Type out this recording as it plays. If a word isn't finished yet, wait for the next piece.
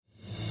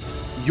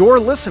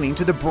You're listening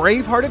to the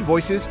Bravehearted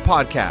Voices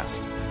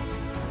podcast.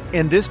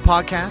 In this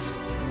podcast,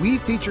 we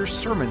feature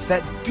sermons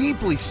that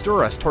deeply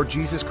stir us toward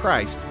Jesus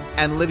Christ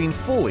and living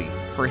fully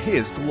for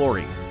His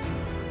glory.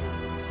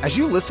 As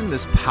you listen to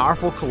this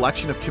powerful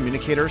collection of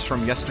communicators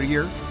from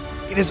yesteryear,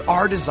 it is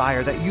our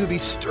desire that you be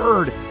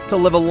stirred to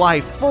live a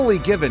life fully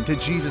given to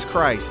Jesus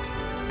Christ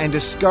and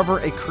discover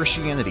a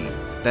Christianity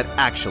that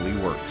actually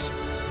works.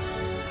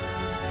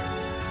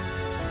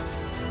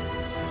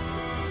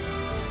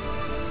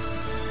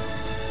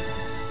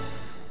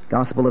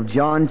 Gospel of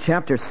John,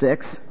 chapter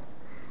 6.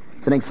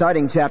 It's an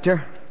exciting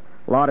chapter.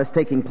 A lot is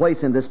taking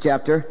place in this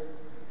chapter.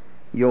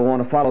 You'll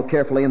want to follow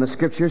carefully in the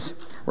Scriptures.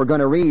 We're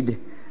going to read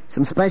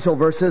some special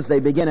verses.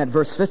 They begin at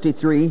verse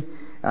 53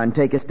 and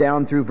take us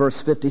down through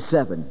verse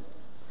 57.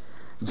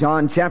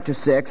 John chapter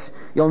 6.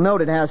 You'll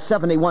note it has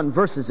 71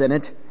 verses in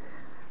it.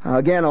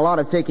 Again, a lot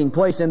of taking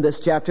place in this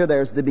chapter.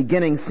 There's the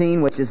beginning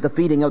scene, which is the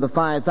feeding of the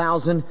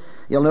 5,000.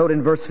 You'll note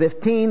in verse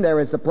 15 there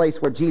is the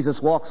place where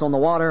Jesus walks on the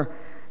water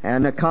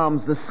and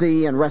calms the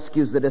sea and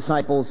rescues the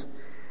disciples.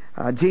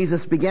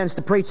 Jesus begins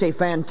to preach a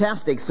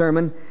fantastic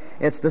sermon.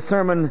 It's the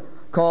sermon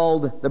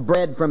called The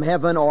Bread from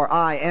Heaven, or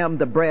I Am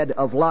the Bread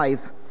of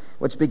Life,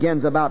 which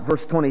begins about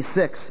verse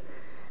 26.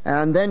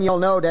 And then you'll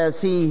note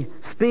as he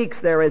speaks,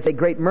 there is a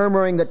great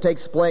murmuring that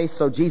takes place,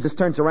 so Jesus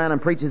turns around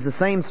and preaches the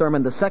same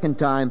sermon the second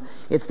time.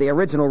 It's the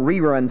original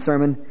rerun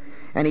sermon,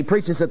 and he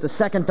preaches it the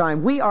second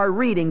time. We are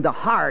reading the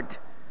heart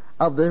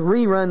of the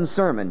rerun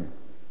sermon.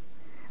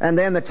 And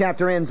then the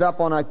chapter ends up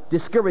on a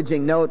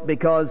discouraging note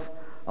because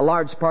a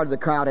large part of the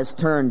crowd has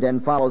turned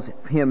and follows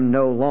him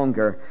no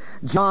longer.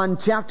 John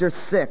chapter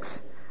 6,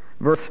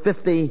 verse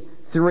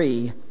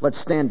 53. Let's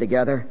stand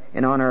together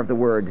in honor of the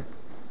Word.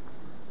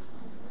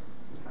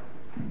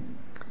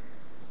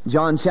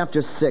 John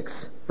chapter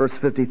 6, verse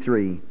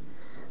 53.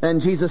 Then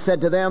Jesus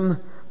said to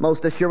them,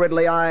 Most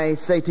assuredly I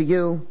say to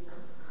you,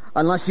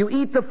 unless you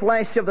eat the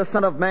flesh of the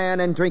Son of Man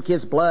and drink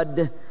His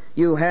blood,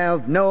 you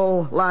have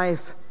no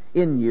life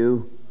in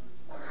you.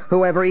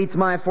 Whoever eats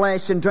my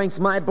flesh and drinks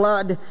my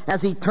blood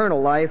has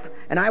eternal life,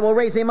 and I will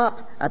raise him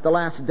up at the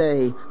last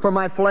day. For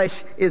my flesh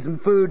is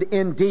food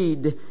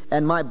indeed,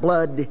 and my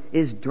blood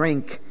is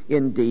drink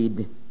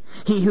indeed.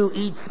 He who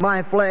eats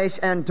my flesh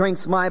and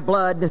drinks my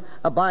blood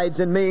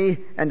abides in me,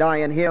 and I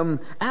in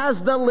him,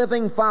 as the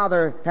living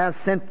Father has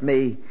sent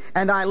me.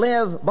 And I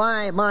live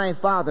by my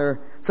Father,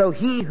 so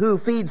he who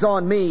feeds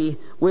on me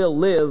will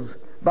live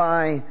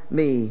by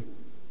me.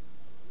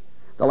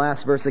 The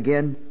last verse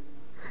again.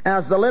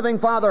 As the living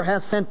Father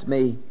has sent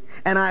me,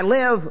 and I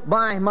live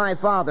by my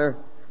Father,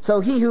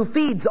 so he who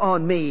feeds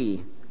on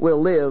me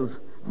will live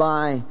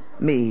by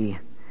me.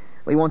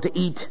 We want to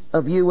eat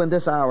of you in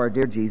this hour,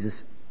 dear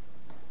Jesus.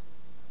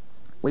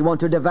 We want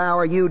to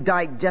devour you,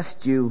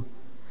 digest you.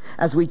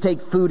 As we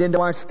take food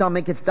into our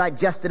stomach, it's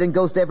digested and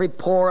goes to every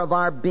pore of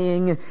our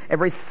being,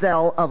 every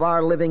cell of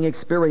our living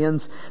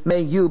experience.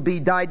 May you be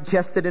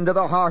digested into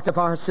the heart of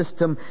our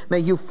system. May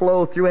you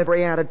flow through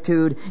every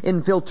attitude,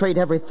 infiltrate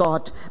every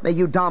thought. May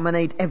you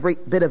dominate every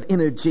bit of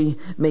energy.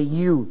 May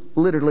you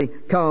literally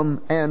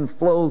come and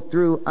flow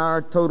through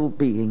our total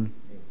being.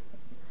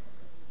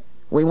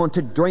 We want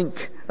to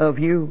drink of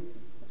you,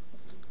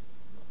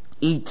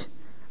 eat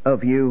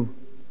of you,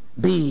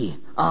 be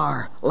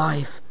our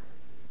life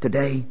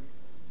today.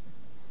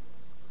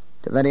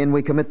 To that end,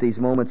 we commit these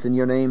moments in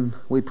your name,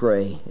 we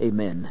pray.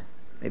 Amen.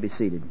 You may be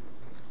seated.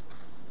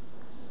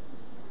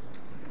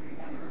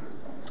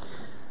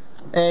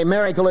 A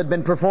miracle had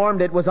been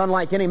performed. It was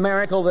unlike any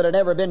miracle that had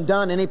ever been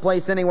done any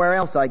place, anywhere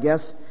else, I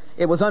guess.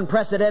 It was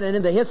unprecedented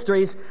in the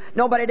histories.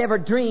 Nobody had ever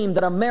dreamed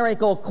that a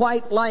miracle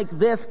quite like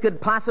this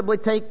could possibly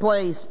take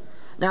place.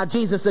 Now,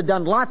 Jesus had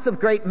done lots of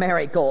great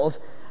miracles.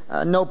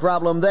 No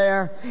problem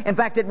there. In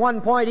fact, at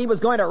one point, He was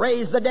going to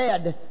raise the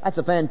dead. That's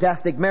a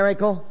fantastic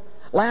miracle.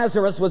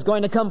 Lazarus was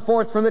going to come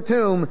forth from the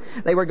tomb.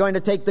 They were going to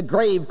take the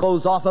grave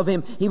clothes off of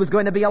him. He was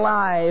going to be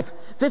alive.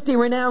 50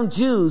 renowned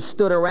Jews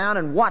stood around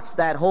and watched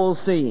that whole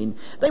scene.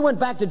 They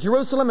went back to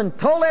Jerusalem and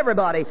told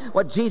everybody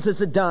what Jesus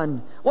had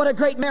done. What a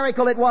great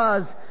miracle it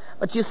was.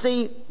 But you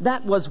see,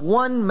 that was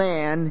one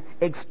man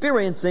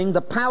experiencing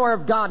the power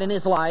of God in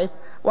his life,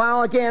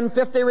 while again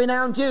 50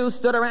 renowned Jews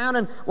stood around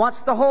and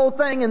watched the whole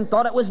thing and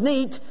thought it was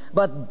neat,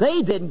 but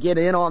they didn't get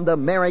in on the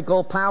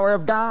miracle power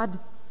of God.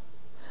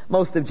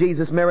 Most of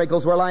Jesus'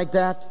 miracles were like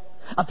that.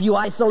 A few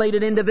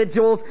isolated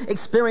individuals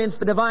experienced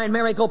the divine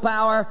miracle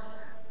power,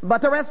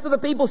 but the rest of the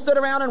people stood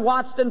around and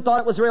watched and thought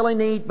it was really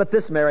neat. But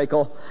this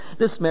miracle,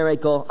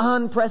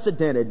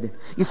 unprecedented.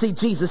 You see,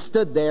 Jesus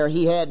stood there.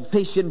 He had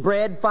fish and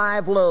bread,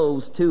 5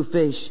 loaves, 2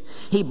 fish.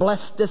 He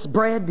blessed this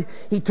bread.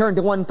 He turned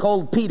to one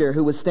called Peter,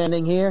 who was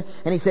standing here,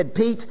 and he said,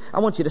 Pete, I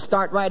want you to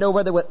start right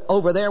over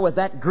there with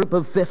that group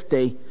of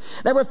 50.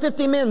 There were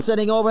 50 men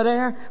sitting over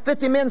there,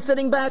 50 men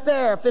sitting back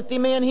there, 50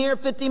 men here,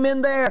 50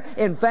 men there.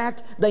 In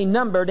fact, they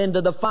numbered into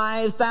the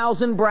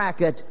 5,000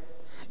 bracket.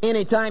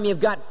 Anytime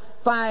you've got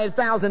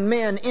 5,000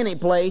 men any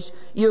place,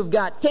 you've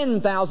got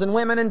 10,000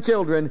 women and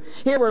children.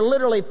 Here were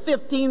literally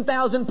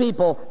 15,000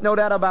 people, no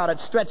doubt about it,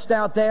 stretched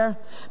out there.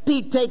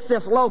 Pete takes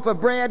this loaf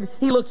of bread,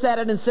 he looks at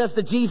it and says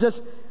to Jesus,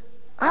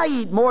 I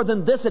eat more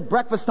than this at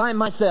breakfast time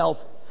myself.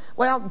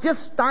 Well,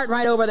 just start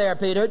right over there,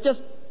 Peter.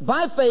 Just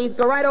by faith,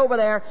 go right over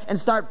there and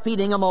start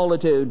feeding a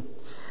multitude.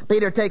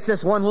 Peter takes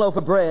this one loaf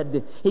of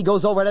bread. He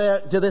goes over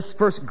there to this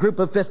first group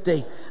of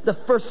 50. The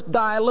first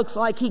guy looks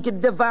like he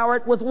could devour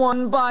it with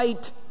one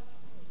bite.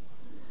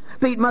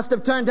 Pete must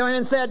have turned to him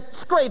and said,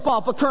 scrape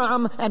off a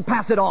crumb and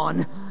pass it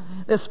on.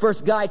 This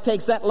first guy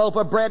takes that loaf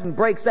of bread and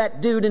breaks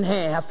that dude in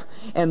half.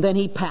 And then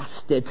he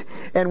passed it.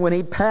 And when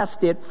he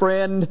passed it,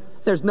 friend,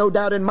 there's no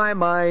doubt in my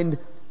mind,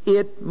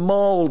 it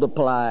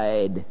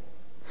multiplied.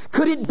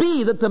 Could it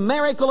be that the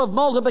miracle of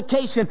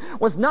multiplication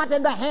was not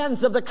in the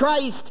hands of the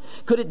Christ?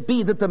 Could it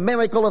be that the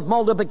miracle of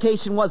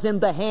multiplication was in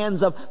the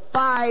hands of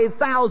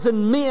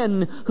 5,000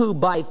 men who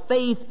by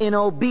faith in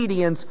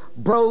obedience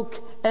broke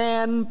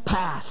and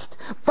passed?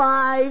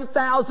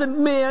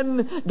 5,000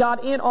 men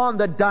got in on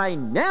the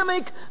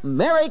dynamic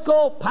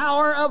miracle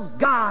power of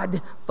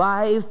God.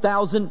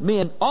 5,000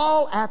 men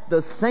all at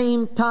the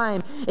same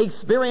time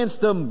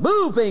experienced the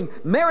moving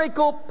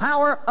miracle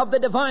power of the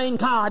divine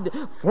God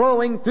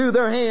flowing through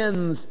their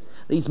hands.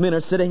 These men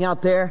are sitting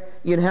out there.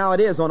 You know how it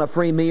is on a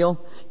free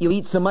meal. You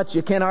eat so much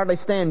you can't hardly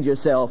stand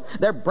yourself.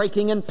 They're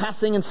breaking and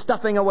passing and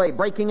stuffing away,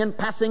 breaking and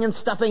passing and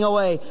stuffing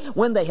away.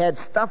 When they had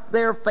stuffed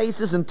their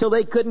faces until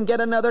they couldn't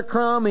get another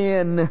crumb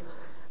in,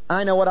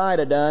 I know what I'd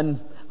have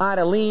done. I'd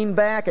have leaned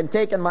back and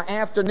taken my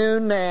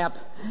afternoon nap.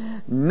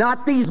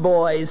 Not these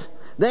boys.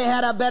 They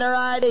had a better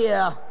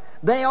idea.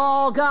 They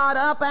all got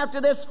up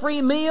after this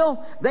free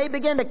meal. They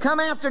began to come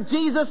after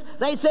Jesus.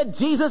 They said,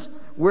 Jesus,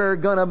 we're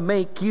going to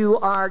make you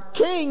our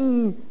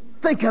king.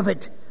 Think of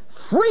it.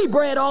 Free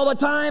bread all the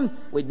time.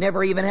 We'd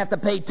never even have to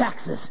pay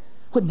taxes.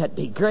 Wouldn't that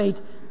be great?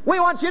 We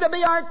want you to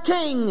be our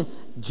king.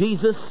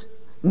 Jesus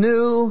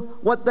knew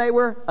what they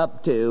were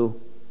up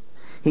to.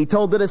 He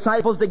told the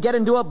disciples to get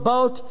into a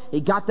boat. He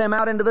got them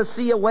out into the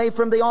sea away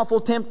from the awful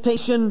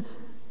temptation.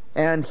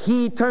 And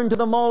he turned to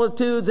the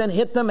multitudes and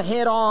hit them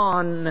head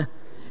on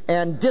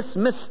and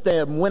dismissed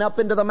them, went up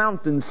into the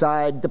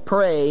mountainside to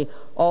pray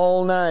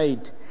all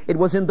night. It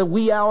was in the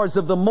wee hours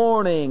of the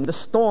morning. The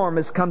storm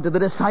has come to the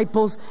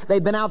disciples.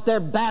 They've been out there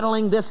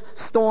battling this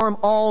storm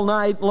all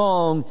night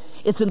long.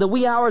 It's in the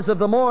wee hours of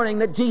the morning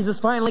that Jesus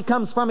finally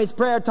comes from his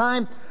prayer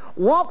time,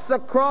 walks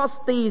across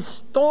these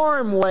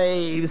storm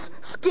waves,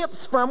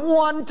 skips from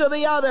one to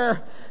the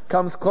other,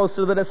 comes close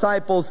to the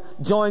disciples,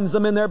 joins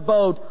them in their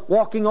boat,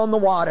 walking on the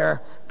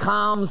water,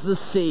 calms the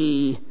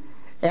sea,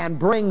 and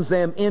brings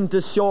them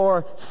into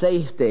shore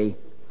safety.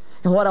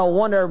 And what a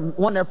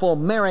wonderful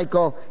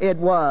miracle it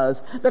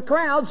was. The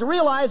crowds,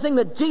 realizing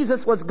that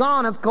Jesus was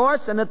gone, of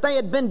course, and that they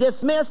had been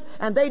dismissed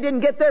and they didn't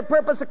get their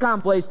purpose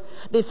accomplished,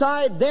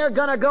 decide they're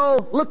going to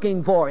go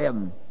looking for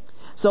him.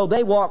 So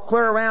they walk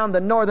clear around the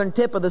northern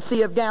tip of the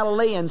Sea of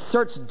Galilee and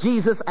search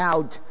Jesus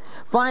out.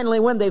 Finally,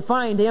 when they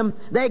find him,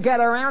 they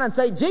gather around and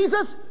say,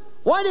 Jesus,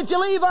 why did you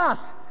leave us?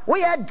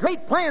 We had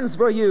great plans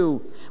for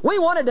you. We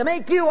wanted to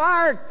make you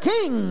our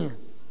king.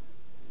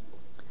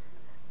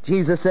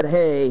 Jesus said,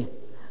 hey,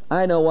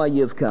 I know why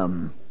you've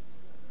come.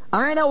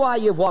 I know why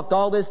you've walked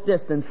all this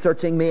distance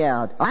searching me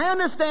out. I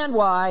understand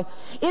why.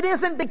 It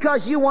isn't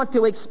because you want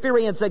to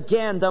experience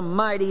again the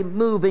mighty,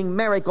 moving,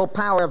 miracle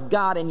power of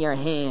God in your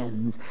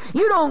hands.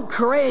 You don't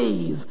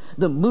crave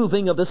the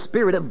moving of the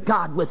Spirit of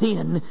God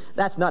within.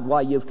 That's not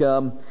why you've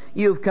come.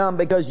 You've come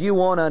because you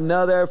want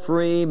another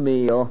free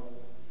meal.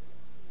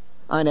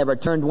 I never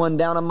turned one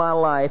down in my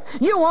life.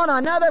 You want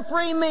another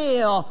free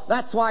meal.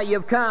 That's why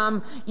you've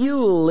come. You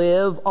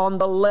live on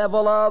the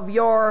level of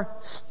your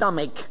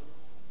stomach.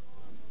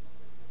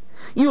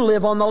 You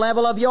live on the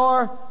level of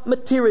your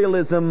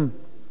materialism.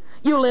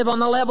 You live on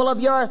the level of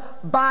your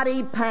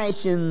body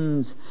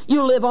passions.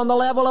 You live on the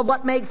level of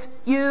what makes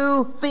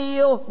you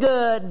feel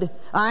good.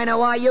 I know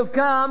why you've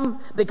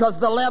come, because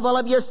the level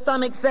of your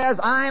stomach says,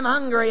 I'm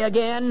hungry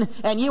again,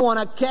 and you want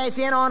to cash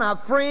in on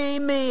a free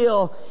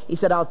meal. He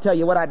said, I'll tell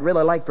you what I'd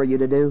really like for you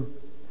to do.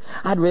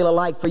 I'd really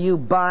like for you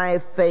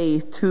by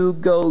faith to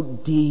go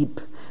deep,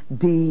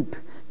 deep,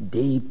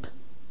 deep,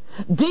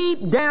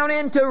 deep down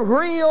into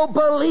real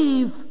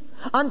belief,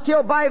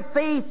 until by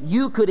faith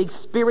you could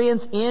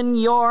experience in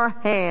your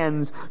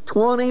hands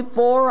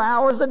 24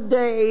 hours a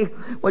day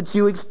what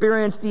you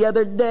experienced the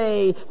other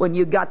day when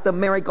you got the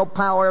miracle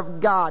power of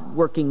God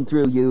working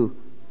through you.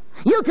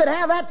 You could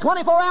have that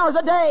 24 hours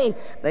a day.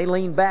 They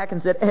leaned back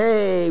and said,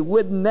 hey,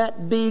 wouldn't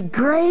that be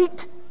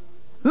great?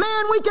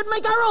 Man, we could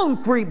make our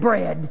own free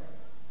bread.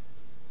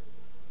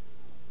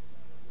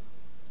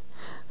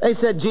 They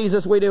said,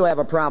 Jesus, we do have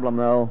a problem,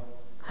 though.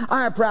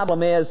 Our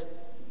problem is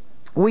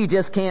we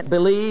just can't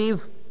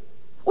believe.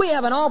 We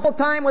have an awful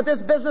time with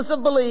this business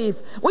of belief.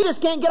 We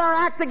just can't get our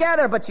act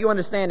together. But you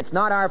understand, it's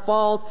not our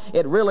fault.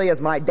 It really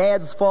is my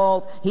dad's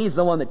fault. He's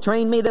the one that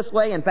trained me this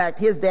way. In fact,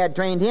 his dad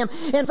trained him.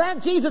 In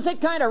fact, Jesus, it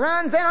kind of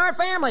runs in our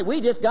family.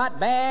 We just got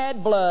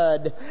bad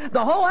blood.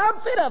 The whole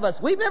outfit of us,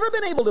 we've never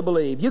been able to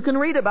believe. You can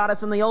read about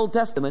us in the Old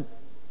Testament.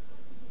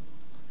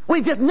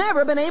 We've just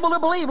never been able to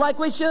believe like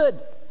we should.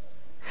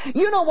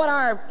 You know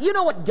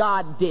what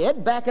God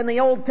did back in the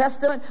Old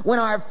Testament when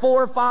our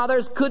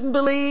forefathers couldn't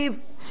believe?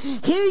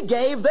 He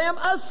gave them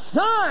a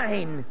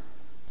sign.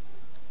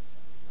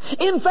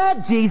 In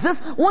fact, Jesus,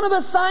 one of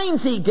the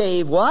signs He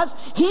gave was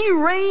He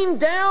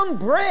rained down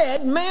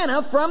bread,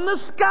 manna from the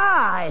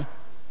sky.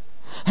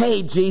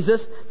 Hey,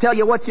 Jesus, tell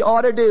you what you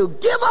ought to do.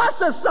 Give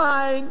us a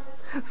sign.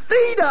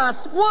 Feed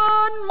us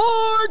one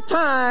more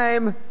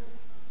time.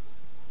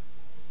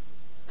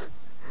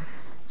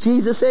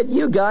 Jesus said,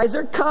 you guys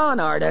are con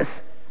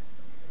artists.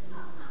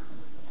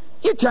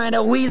 You're trying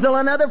to weasel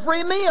another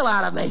free meal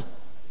out of me.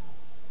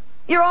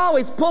 You're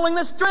always pulling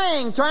the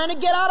string, trying to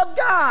get out of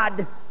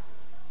God.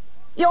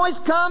 You always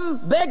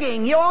come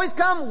begging. You always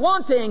come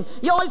wanting.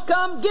 You always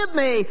come give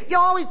me.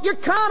 You're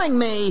conning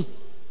me.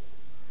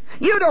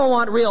 You don't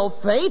want real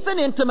faith and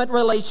intimate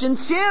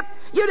relationship.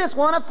 You just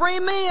want a free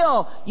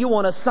meal. You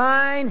want a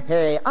sign.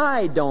 Hey,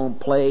 I don't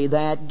play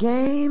that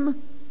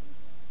game.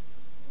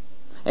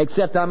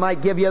 Except I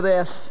might give you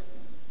this.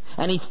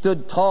 And he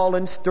stood tall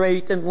and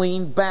straight and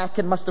leaned back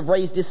and must have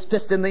raised his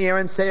fist in the air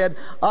and said,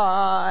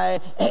 I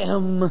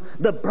am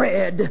the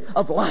bread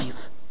of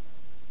life.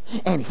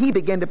 And he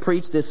began to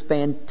preach this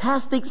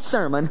fantastic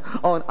sermon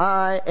on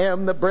I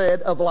am the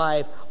bread of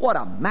life. What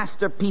a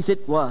masterpiece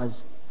it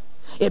was.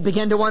 It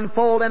began to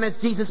unfold, and as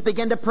Jesus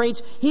began to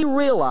preach, he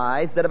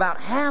realized that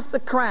about half the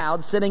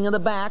crowd sitting in the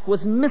back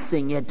was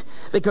missing it.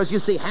 Because you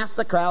see, half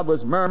the crowd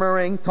was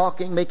murmuring,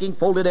 talking, making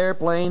folded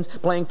airplanes,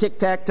 playing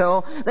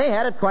tic-tac-toe. They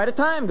had quite a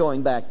time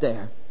going back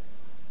there.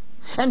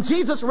 And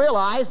Jesus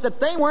realized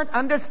that they weren't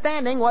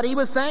understanding what he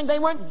was saying. They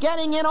weren't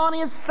getting in on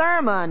his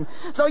sermon.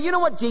 So you know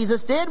what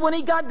Jesus did when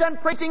he got done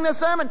preaching the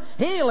sermon?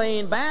 He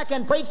leaned back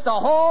and preached the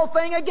whole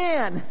thing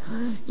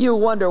again. You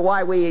wonder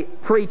why we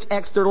preach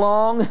extra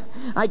long?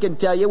 I can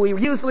tell you, we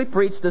usually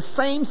preach the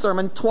same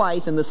sermon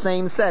twice in the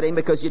same setting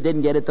because you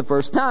didn't get it the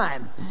first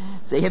time.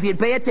 See, if you'd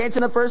pay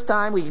attention the first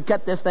time, we could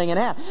cut this thing in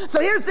half.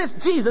 So here's this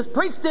Jesus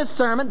preached this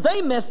sermon.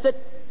 They missed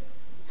it.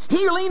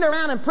 He leaned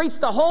around and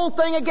preached the whole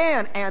thing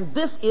again. And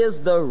this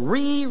is the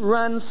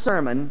rerun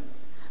sermon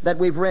that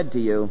we've read to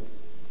you.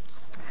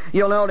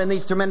 You'll note in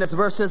these tremendous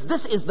verses,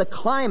 this is the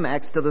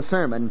climax to the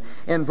sermon.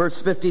 In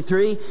verse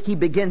 53, he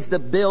begins to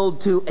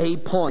build to a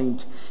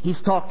point.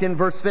 He's talked in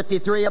verse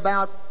 53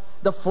 about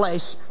the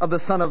flesh of the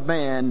Son of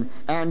Man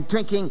and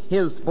drinking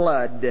His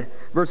blood.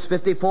 Verse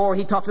 54,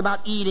 he talks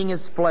about eating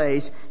His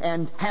flesh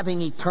and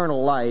having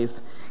eternal life.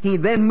 He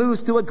then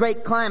moves to a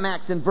great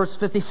climax in verse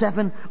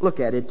 57.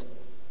 Look at it.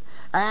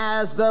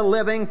 As the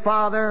living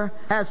Father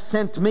has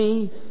sent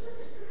me,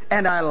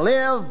 and I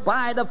live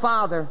by the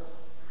Father,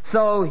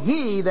 so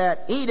he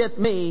that eateth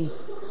me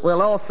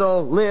will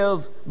also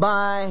live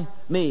by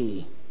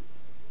me.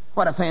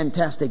 What a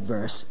fantastic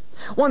verse.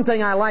 One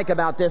thing I like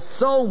about this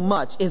so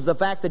much is the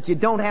fact that you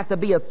don't have to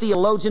be a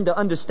theologian to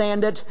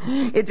understand it.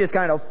 It just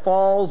kind of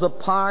falls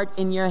apart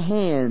in your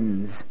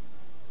hands.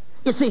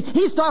 You see,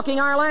 he's talking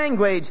our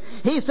language.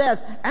 He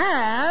says,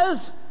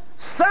 as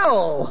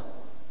so.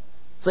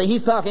 See,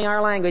 he's talking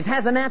our language.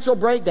 Has a natural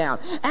breakdown.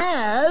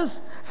 As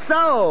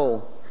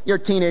so. Your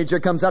teenager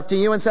comes up to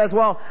you and says,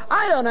 well,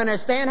 I don't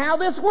understand how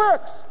this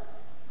works.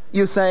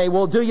 You say,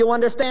 well, do you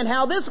understand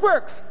how this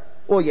works?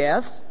 Well,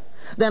 yes.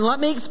 Then let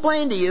me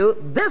explain to you,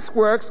 this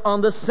works on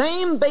the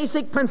same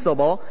basic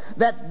principle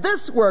that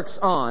this works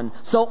on.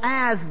 So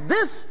as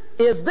this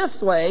is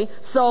this way,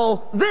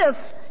 so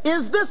this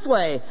is this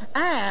way.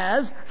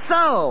 As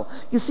so.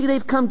 You see,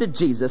 they've come to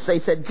Jesus. They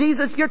said,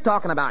 Jesus, you're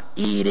talking about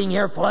eating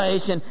your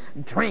flesh and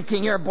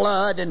drinking your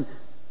blood, and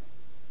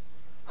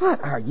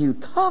what are you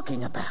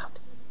talking about?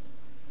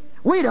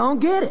 We don't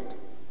get it.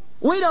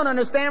 We don't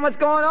understand what's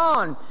going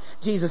on.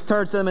 Jesus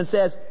turns to them and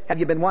says, have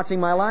you been watching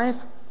my life?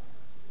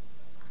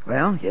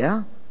 Well,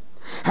 yeah.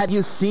 Have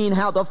you seen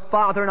how the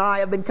Father and I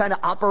have been kind of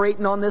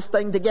operating on this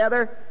thing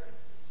together?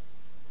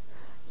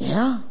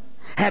 Yeah.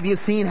 Have you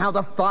seen how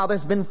the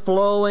Father's been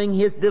flowing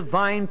His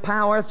divine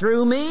power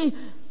through me?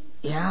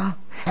 Yeah.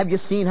 Have you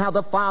seen how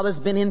the Father's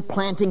been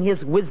implanting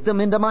His wisdom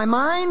into my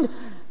mind?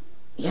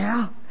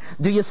 Yeah.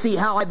 Do you see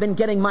how I've been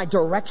getting my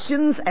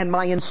directions and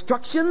my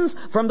instructions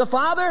from the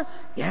Father?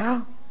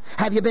 Yeah.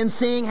 Have you been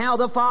seeing how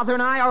the Father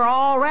and I are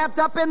all wrapped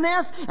up in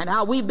this, and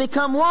how we've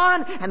become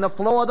one, and the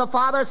flow of the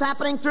Father is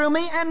happening through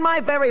me, and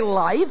my very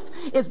life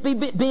is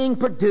being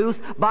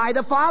produced by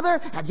the Father?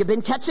 Have you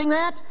been catching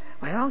that?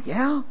 Well,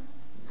 yeah.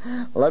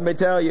 Let me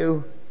tell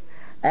you,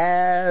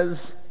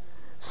 as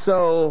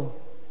so.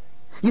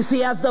 You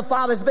see, as the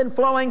Father's been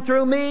flowing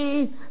through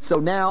me, so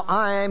now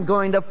I'm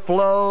going to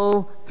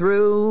flow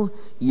through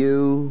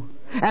you.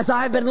 As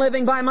I've been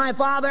living by my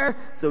Father,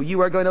 so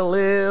you are going to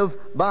live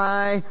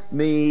by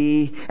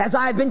me. As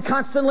I've been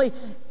constantly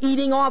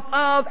eating off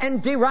of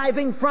and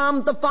deriving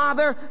from the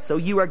Father, so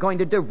you are going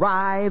to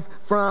derive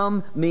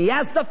from me.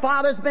 As the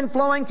Father's been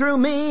flowing through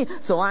me,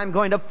 so I'm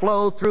going to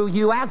flow through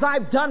you. As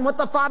I've done what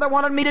the Father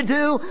wanted me to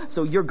do,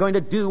 so you're going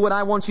to do what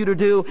I want you to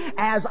do.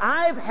 As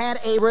I've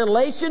had a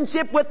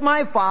relationship with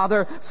my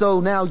Father, so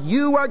now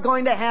you are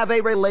going to have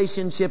a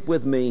relationship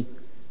with me.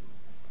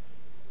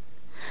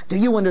 Do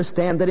you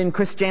understand that in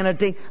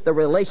Christianity, the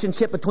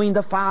relationship between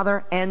the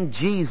Father and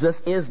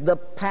Jesus is the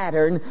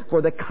pattern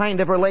for the kind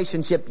of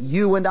relationship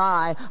you and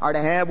I are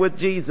to have with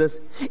Jesus?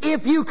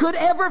 If you could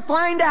ever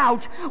find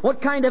out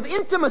what kind of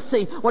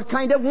intimacy, what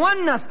kind of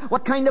oneness,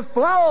 what kind of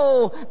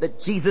flow that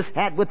Jesus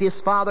had with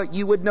His Father,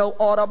 you would know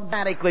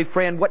automatically,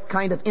 friend, what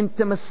kind of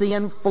intimacy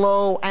and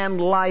flow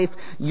and life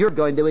you're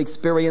going to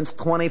experience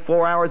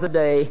 24 hours a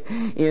day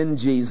in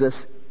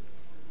Jesus.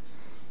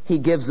 He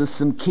gives us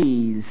some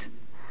keys.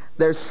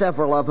 There's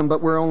several of them,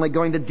 but we're only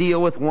going to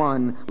deal with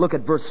one. Look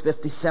at verse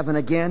 57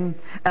 again.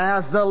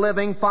 As the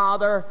living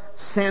Father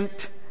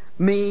sent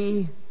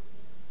me.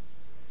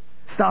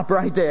 Stop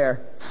right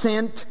there.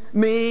 Sent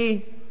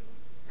me.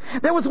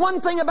 There was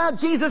one thing about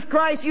Jesus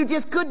Christ you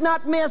just could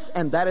not miss,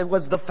 and that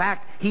was the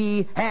fact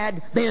He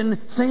had been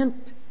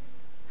sent.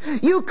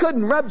 You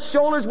couldn't rub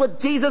shoulders with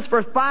Jesus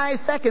for 5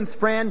 seconds,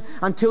 friend,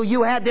 until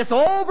you had this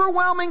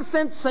overwhelming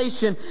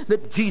sensation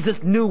that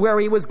Jesus knew where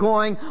He was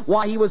going,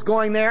 why He was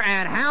going there,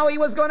 and how He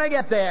was going to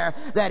get there.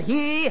 That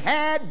He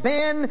had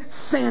been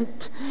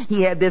sent.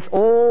 He had this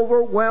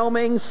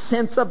overwhelming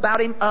sense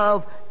about Him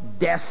of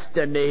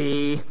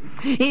destiny.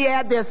 He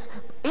had this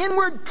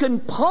inward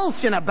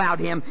compulsion about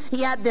Him.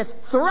 He had this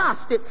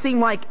thrust. It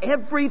seemed like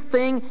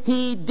everything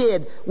He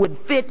did would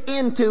fit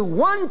into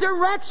one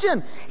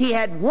direction. He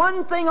had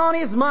one thing on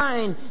His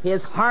mind.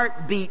 His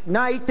heart beat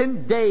night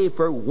and day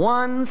for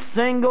one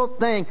single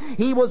thing.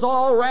 He was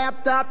all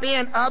wrapped up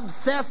in,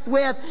 obsessed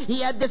with.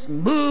 He had this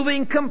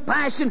moving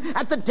compassion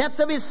at the depth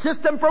of His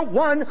system for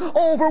one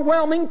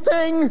overwhelming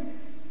thing.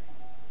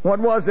 What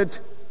was it?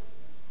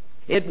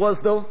 It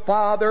was the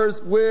Father's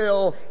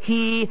will.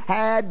 He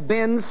had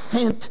been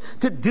sent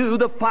to do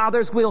the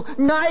Father's will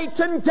night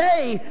and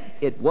day.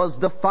 It was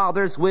the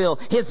Father's will.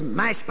 His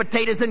mashed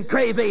potatoes and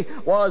gravy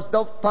was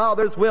the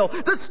Father's will.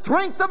 The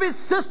strength of His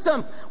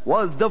system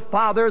was the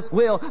Father's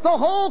will. The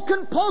whole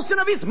compulsion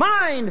of His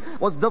mind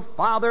was the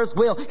Father's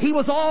will. He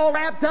was all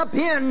wrapped up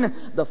in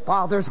the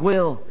Father's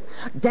will.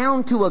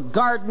 Down to a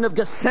Garden of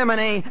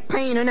Gethsemane,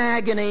 pain and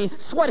agony,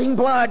 sweating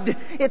blood.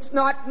 It's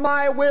not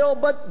my will,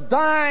 but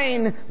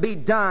thine be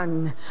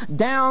done.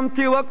 Down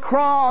through a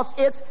cross,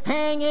 it's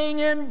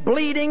hanging and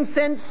bleeding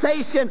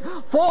sensation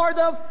for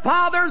the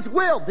Father's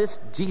will. This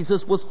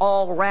Jesus was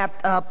all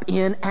wrapped up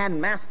in and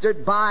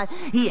mastered by.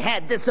 He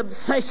had this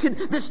obsession,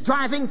 this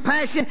driving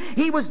passion.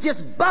 He was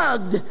just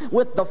bugged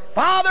with the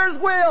Father's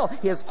will.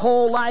 His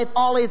whole life,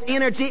 all his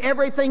energy,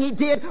 everything he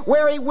did,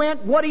 where he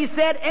went, what he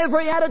said,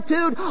 every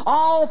attitude,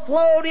 all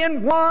flowed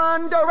in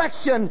one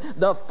direction,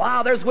 the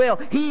Father's will.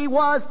 He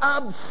was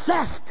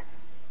obsessed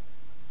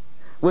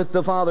with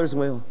the Father's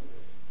will.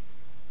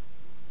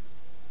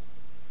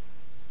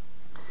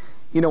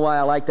 You know why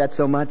I like that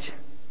so much?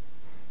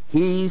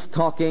 He's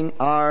talking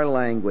our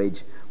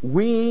language.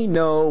 We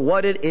know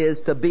what it is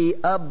to be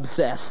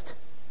obsessed.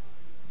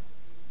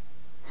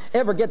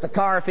 Ever get the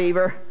car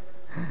fever?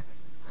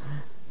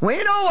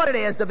 We know what it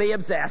is to be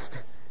obsessed.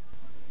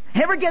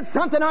 Ever get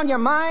something on your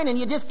mind and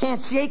you just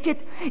can't shake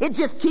it? It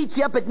just keeps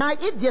you up at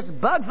night. It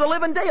just bugs the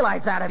living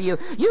daylights out of you.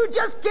 You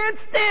just can't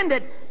stand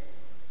it.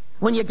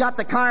 When you got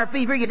the car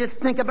fever, you just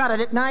think about it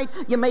at night.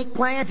 You make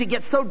plans. You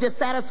get so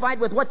dissatisfied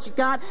with what you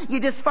got.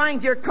 You just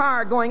find your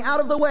car going out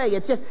of the way.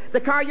 It's just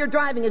the car you're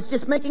driving is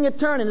just making a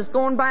turn and it's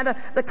going by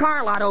the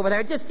car lot over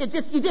there. You just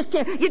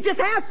can't. You just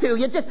have to.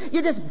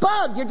 You're just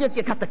bugged.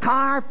 You got the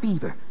car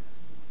fever.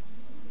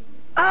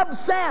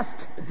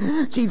 Obsessed.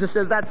 Jesus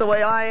says that's the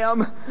way I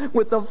am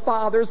with the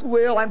Father's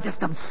will. I'm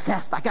just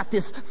obsessed. I got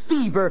this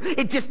fever.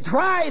 It just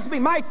drives me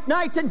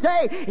night and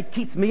day. It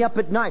keeps me up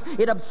at night.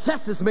 It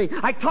obsesses me.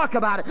 I talk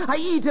about it. I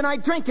eat and I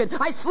drink it.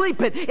 I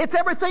sleep it. It's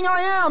everything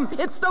I am.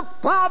 It's the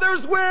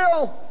Father's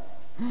will.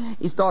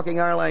 He's talking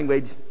our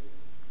language.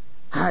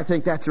 I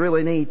think that's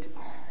really neat.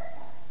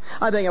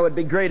 I think it would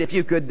be great if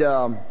you could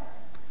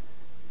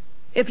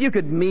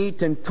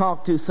meet and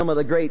talk to some of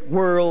the great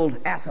world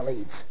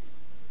athletes.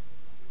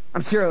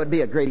 I'm sure it would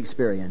be a great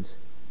experience.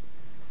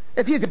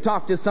 If you could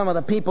talk to some of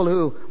the people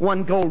who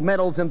won gold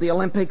medals in the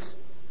Olympics,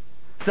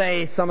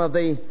 say some of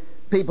the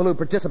people who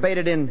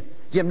participated in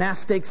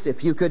gymnastics,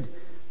 if you could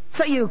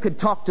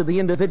talk to the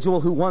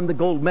individual who won the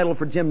gold medal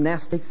for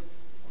gymnastics.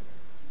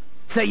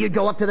 Say you'd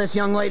go up to this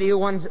young lady who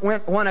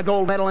won a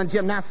gold medal in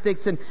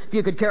gymnastics, and if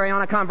you could carry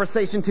on a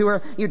conversation to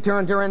her, you'd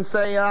turn to her and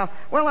say,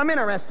 well, I'm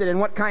interested in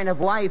what kind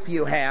of life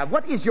you have.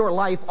 What is your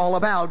life all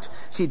about?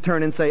 She'd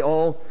turn and say,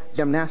 oh,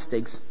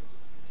 gymnastics.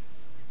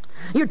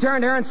 You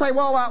turn to her and say,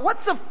 well,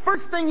 what's the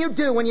first thing you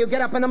do when you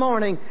get up in the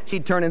morning?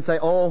 She'd turn and say,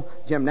 oh,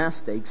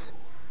 gymnastics.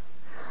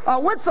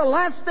 What's the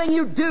last thing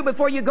you do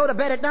before you go to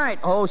bed at night?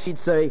 Oh, she'd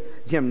say,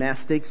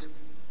 gymnastics.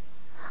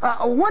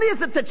 What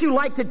is it that you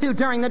like to do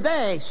during the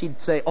day?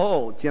 She'd say,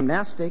 oh,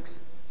 gymnastics.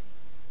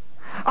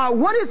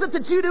 What is it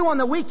that you do on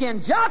the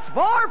weekend just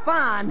for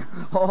fun?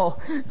 Oh,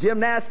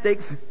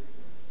 gymnastics.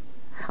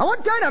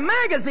 What kind of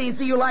magazines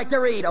do you like to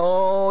read?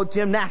 Oh,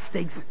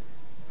 gymnastics.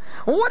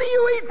 What do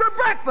you eat for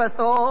breakfast?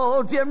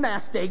 Oh,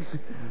 gymnastics.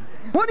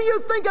 What do you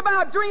think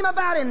about, dream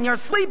about in your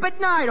sleep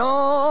at night?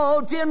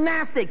 Oh,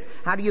 gymnastics.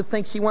 How do you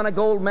think she won a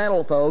gold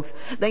medal, folks?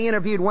 They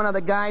interviewed one of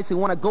the guys who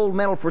won a gold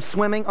medal for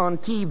swimming on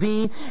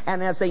TV,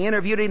 and as they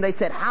interviewed him, they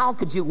said, how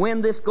could you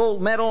win this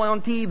gold medal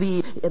on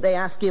TV? They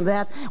asked him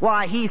that.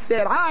 Why, he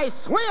said, I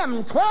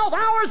swim 12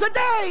 hours a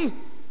day.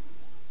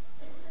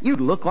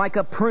 You'd look like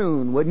a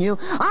prune, wouldn't you?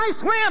 I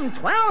swim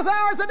 12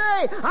 hours a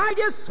day. I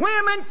just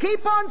swim and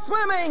keep on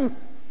swimming.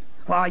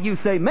 Why, you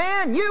say,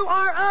 man, you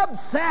are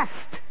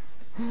obsessed.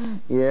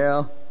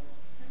 Yeah.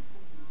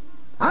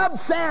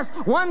 Obsessed.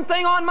 One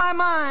thing on my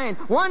mind.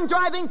 One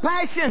driving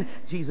passion.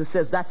 Jesus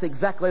says that's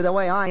exactly the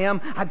way I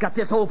am. I've got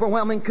this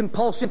overwhelming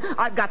compulsion.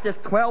 I've got this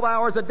 12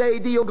 hours a day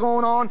deal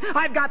going on.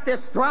 I've got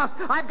this thrust.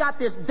 I've got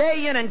this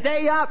day in and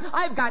day out.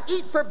 I've got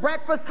eat for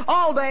breakfast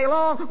all day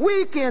long.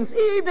 Weekends,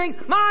 evenings.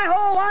 My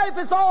whole life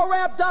is all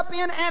wrapped up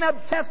in and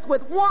obsessed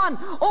with one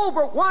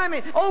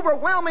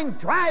overwhelming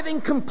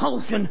driving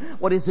compulsion.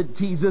 What is it,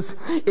 Jesus?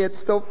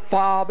 It's the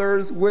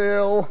Father's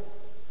will.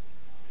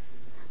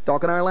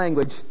 Talking our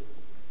language.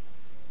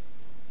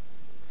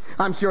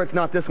 I'm sure it's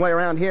not this way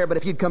around here, but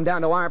if you'd come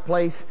down to our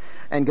place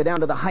and go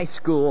down to the high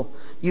school,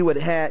 you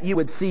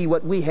would see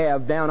what we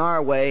have down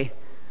our way.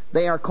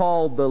 They are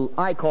called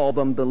I call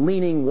them the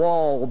leaning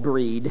wall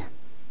breed.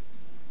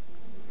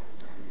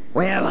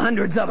 We have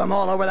hundreds of them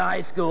all over the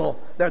high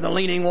school. They're the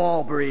leaning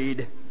wall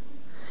breed.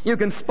 You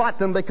can spot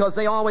them because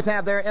they always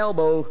have their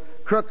elbow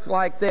crooked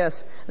like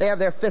this. They have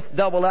their fist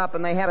doubled up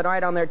and they have it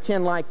right on their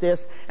chin like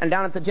this. And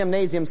down at the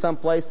gymnasium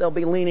someplace, they'll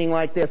be leaning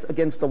like this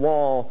against the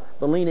wall.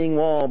 The leaning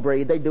wall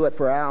breed. They do it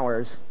for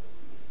hours.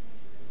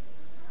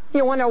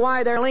 You wonder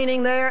why they're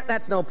leaning there?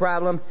 That's no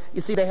problem.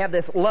 You see, they have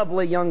this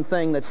lovely young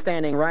thing that's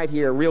standing right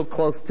here real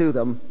close to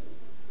them.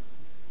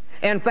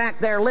 In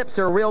fact, their lips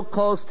are real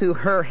close to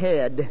her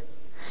head.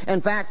 In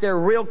fact, they're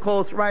real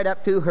close right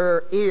up to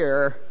her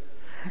ear.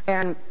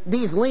 And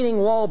these leaning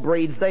wall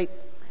breeds, they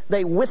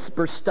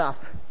whisper stuff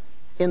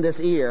in this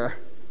ear.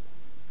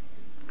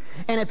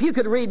 And if you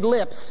could read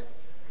lips,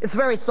 it's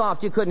very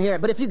soft, you couldn't hear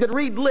it. But if you could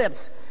read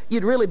lips,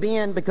 you'd really be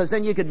in, because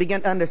then you could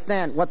begin to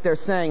understand what they're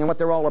saying and what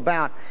they're all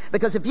about.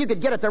 Because if you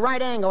could get at the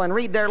right angle and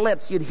read their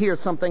lips, you'd hear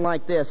something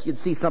like this. You'd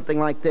see something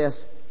like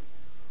this.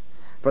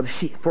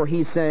 For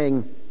he's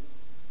saying,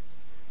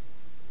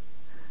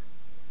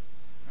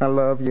 I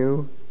love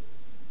you.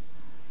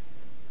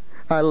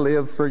 I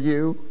live for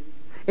you.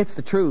 It's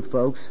the truth,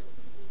 folks.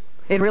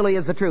 It really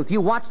is the truth. You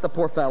watch the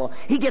poor fellow.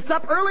 He gets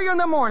up earlier in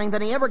the morning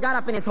than he ever got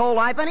up in his whole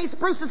life, and he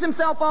spruces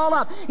himself all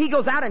up. He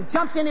goes out and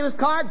jumps into his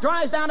car,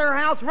 drives down to her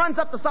house, runs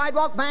up the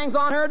sidewalk, bangs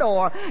on her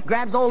door,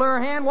 grabs hold of her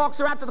hand, walks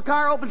her out to the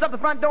car, opens up the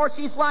front door,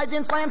 she slides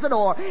in, slams the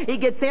door. He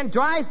gets in,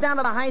 drives down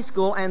to the high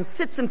school, and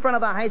sits in front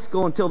of the high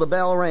school until the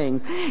bell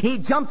rings. He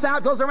jumps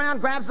out, goes around,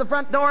 grabs the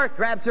front door,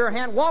 grabs her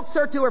hand, walks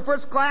her to her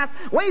first class,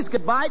 waves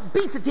goodbye,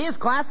 beats it to his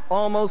class,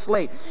 almost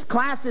late.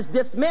 Class is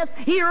dismissed.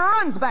 He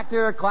runs back to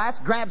her class,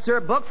 grabs her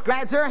books,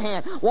 grabs her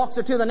hand, walks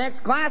her to the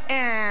next class,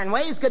 and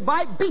waves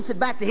goodbye, beats it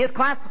back to his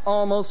class,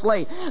 almost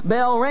late.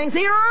 Bell rings,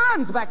 he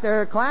runs back to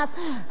her class.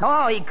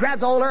 Oh, he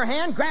grabs hold of her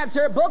hand, grabs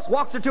her books,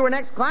 walks her to her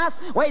next class,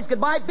 waves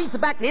goodbye, beats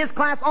it back to his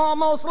class,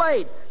 almost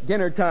late.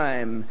 Dinner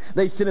time.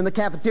 They sit in the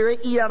cafeteria,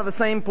 eat out of the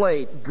same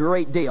plate.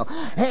 Great deal.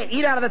 Hey,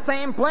 eat out of the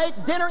same plate,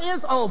 dinner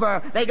is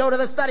over. They go to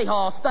the study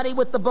hall, study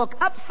with the book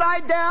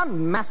upside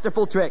down,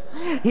 masterful trick.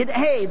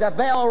 Hey, the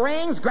bell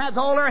rings, grabs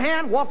hold of her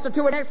hand, walks her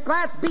to her next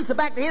class, beats it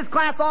back to his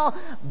class, all.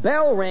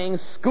 Bell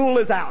rings, school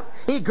is out.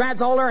 He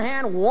grabs hold of her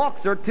hand,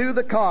 walks her to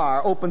the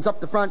car, opens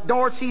up the front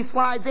door, she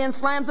slides in,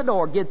 slams the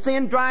door, gets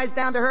in, drives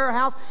down to her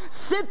house,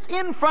 sits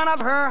in front of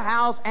her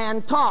house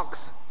and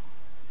talks.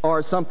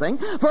 Or something,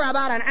 for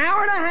about an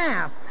hour and a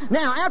half.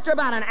 Now, after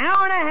about an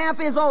hour and a half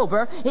is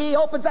over, he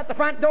opens up the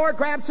front door,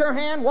 grabs her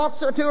hand, walks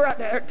her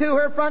to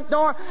her front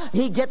door.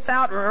 He gets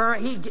out,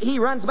 he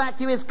runs back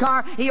to his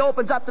car, he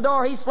opens up the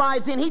door, he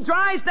slides in, he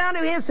drives down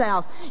to his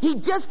house. He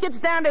just gets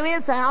down to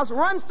his house,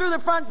 runs through the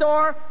front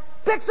door,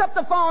 picks up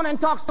the phone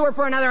and talks to her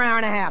for another hour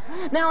and a half.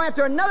 Now,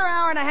 after another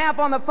hour and a half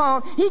on the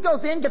phone, he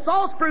goes in, gets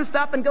all spruced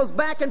up, and goes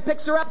back and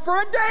picks her up for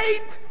a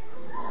date.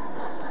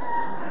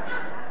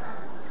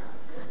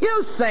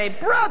 You say,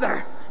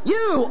 brother,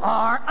 you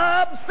are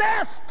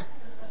obsessed.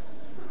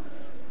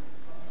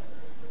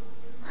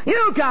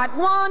 You got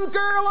one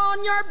girl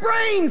on your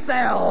brain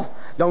cell.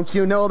 Don't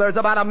you know there's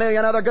about 1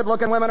 million other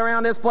good-looking women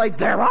around this place?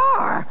 There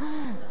are.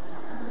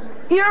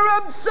 You're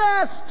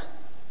obsessed.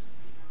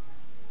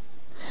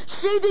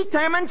 She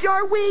determines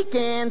your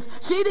weekends.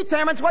 She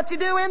determines what you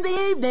do in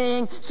the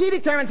evening. She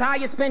determines how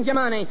you spend your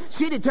money.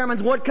 She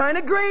determines what kind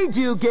of grades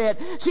you get.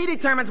 She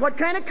determines what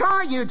kind of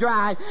car you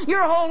drive.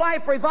 Your whole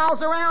life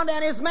revolves around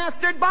and is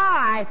mastered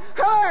by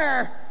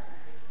her.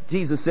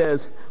 Jesus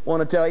says,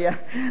 want to tell you,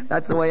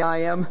 that's the way I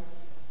am.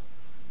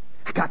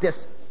 I got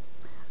this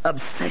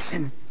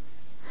obsession.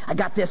 I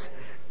got this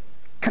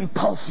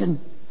compulsion.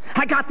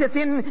 I got this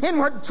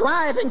inward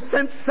driving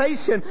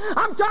sensation.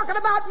 I'm talking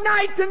about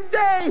night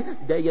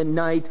and day and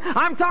night.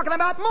 I'm talking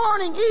about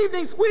morning,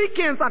 evenings,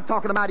 weekends. I'm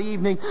talking about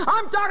evening.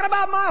 I'm talking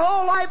about my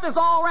whole life is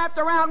all wrapped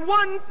around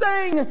one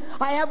thing.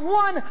 I have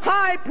one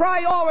high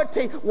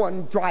priority,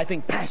 one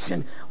driving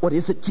passion. What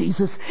is it,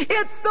 Jesus?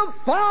 It's the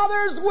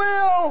Father's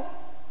will.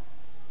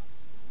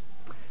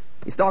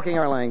 He's talking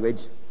our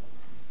language.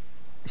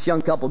 This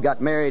young couple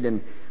got married,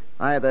 and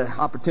I had the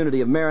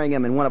opportunity of marrying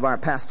him in one of our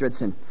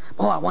pastorates, and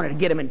I wanted to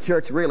get him in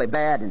church really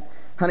bad, and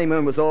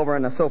honeymoon was over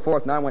and so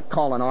forth, and I went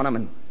calling on him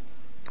and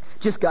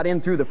just got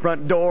in through the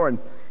front door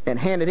and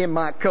handed him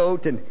my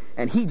coat,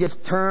 and he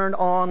just turned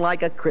on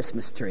like a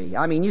Christmas tree.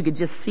 I mean, you could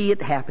just see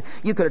it happen.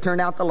 You could have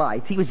turned out the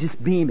lights. He was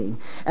just beaming.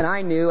 And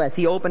I knew as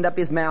he opened up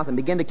his mouth and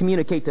began to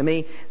communicate to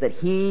me that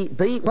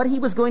what he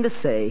was going to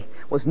say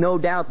was no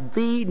doubt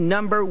the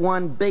number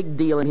one big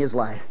deal in his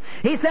life.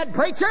 He said,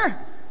 "Preacher,"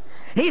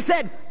 he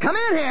said, "come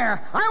in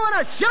here. I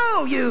want to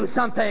show you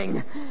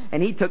something."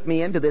 And he took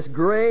me into this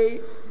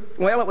great,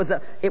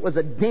 it was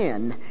a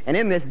den. And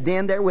in this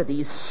den there were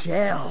these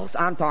shelves.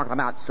 I'm talking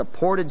about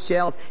supported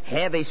shelves,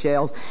 heavy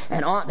shelves.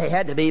 And they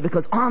had to be,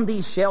 because on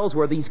these shelves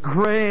were these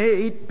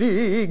great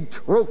big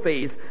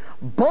trophies,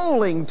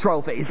 bowling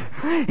trophies.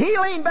 He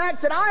leaned back and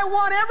said, "I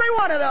won every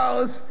one of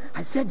those."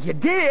 I said, "You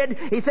did?"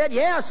 He said,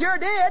 "Yeah, sure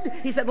did."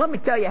 He said, "Let me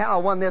tell you how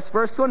I won this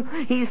first one."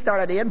 He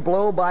started in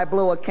blow by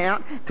blow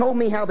account, told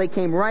me how they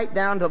came right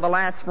down to the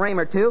last frame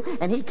or two,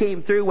 and he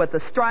came through with a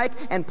strike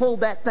and pulled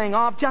that thing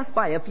off just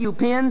by a few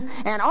pins.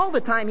 And all the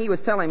time he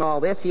was telling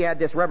all this, he had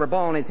this rubber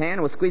ball in his hand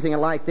and was squeezing it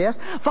like this.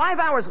 5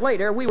 hours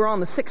later, we were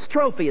on the 6th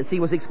trophy as he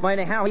was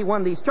explaining how he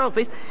won these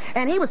trophies,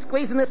 and he was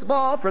squeezing this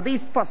ball for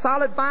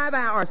solid 5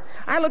 hours.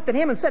 I looked at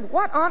him and said,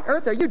 "What on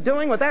earth are you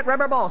doing with that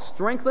rubber ball?"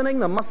 "Strengthening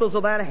the muscles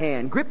of that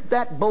hand. Grip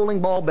that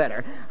bowling ball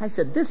better." I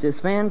said, "This is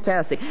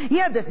fantastic." He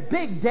had this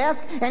big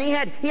desk, and he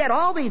had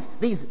all these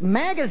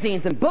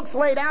magazines and books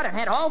laid out, and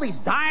had all these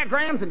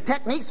diagrams and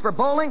techniques for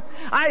bowling.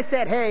 I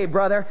said, "Hey,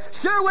 brother,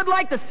 sure would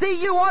like to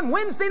see you on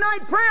Wednesday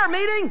night prayer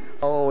meeting."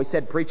 "Oh," he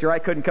said, "Preacher, I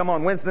couldn't come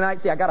on Wednesday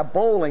night. See, I got a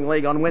bowling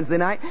league on Wednesday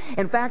night.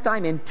 In fact,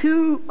 I'm in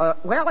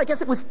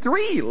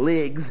 3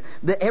 leagues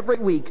every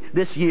week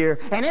this year.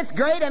 And it's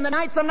great, and the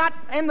nights I'm not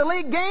in the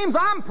league games,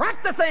 I'm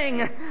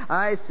practicing."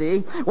 "I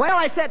see." "Well,"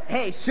 I said,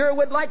 "hey, sure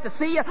would like to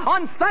see you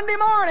on Sunday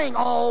morning."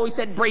 "Oh," he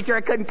said, "Preacher,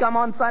 I couldn't come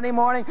on Sunday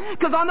morning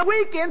because on the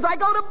weekends I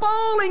go to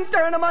bowling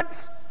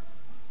tournaments."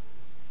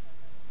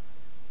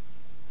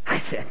 I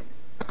said,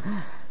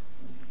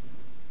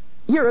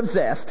 "You're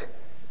obsessed.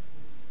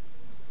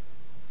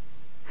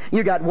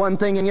 You got one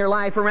thing in your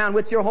life around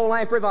which your whole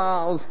life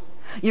revolves.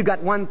 You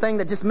got one thing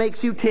that just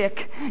makes you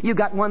tick. You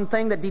got one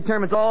thing that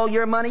determines all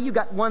your money. You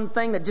got one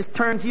thing that just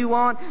turns you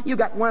on. You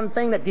got one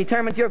thing that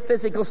determines your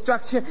physical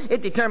structure.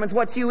 It determines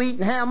what you eat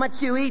and how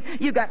much you eat.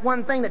 You got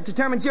one thing that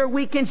determines your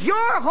weekends.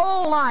 Your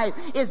whole life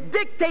is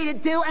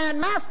dictated to and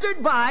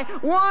mastered by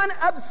one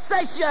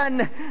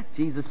obsession."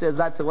 Jesus says,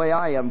 that's the way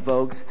I am,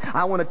 folks.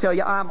 I want to tell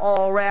you, I'm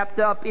all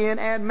wrapped up in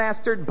and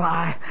mastered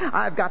by.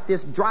 I've got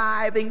this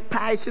driving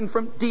passion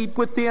from deep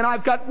within.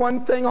 I've got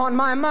one thing on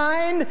my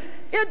mind.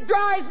 It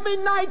drives me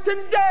night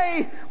and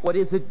day. What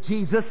is it,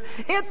 Jesus?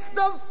 It's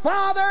the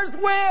Father's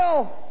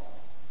will.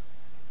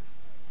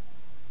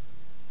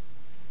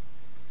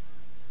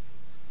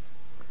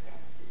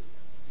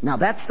 Now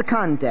that's the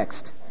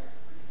context.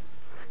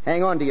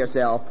 Hang on to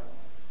yourself.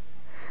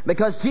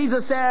 Because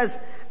Jesus says,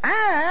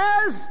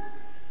 "as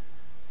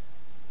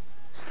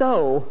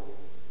so."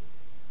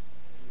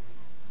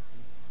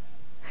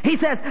 He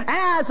says,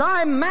 "as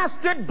I'm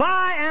mastered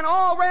by and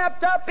all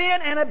wrapped up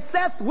in and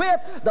obsessed with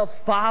the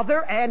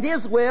Father and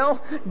His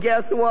will,"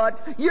 guess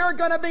what? You're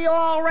going to be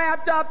all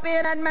wrapped up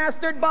in and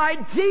mastered by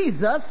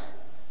Jesus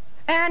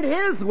and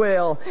His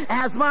will.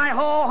 As my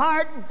whole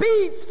heart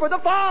beats for the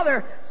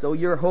Father, so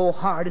your whole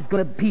heart is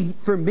going to beat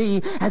for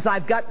me, as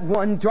I've got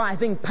one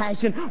driving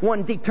passion,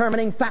 one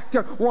determining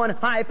factor, one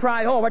high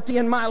priority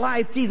in my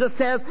life," Jesus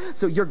says.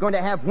 So you're going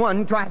to have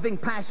one driving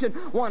passion,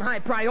 one high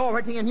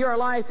priority in your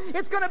life.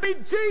 It's going to be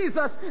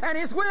Jesus and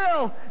His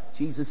will.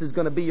 Jesus is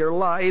going to be your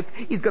life.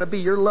 He's going to be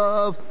your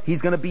love.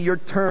 He's going to be your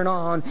turn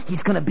on.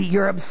 He's going to be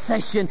your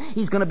obsession.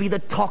 He's going to be the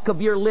talk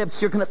of your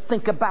lips. You're going to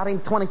think about Him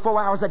 24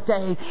 hours a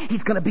day.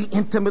 He's going to be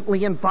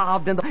intimately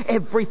involved in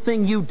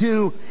everything you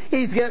do.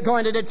 He's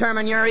going to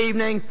determine your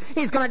evenings.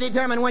 He's going to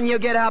determine when you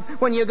get up,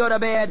 when you go to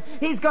bed.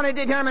 He's going to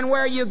determine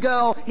where you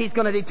go. He's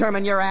going to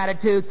determine your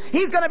attitudes.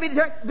 He's going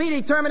to be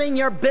determining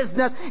your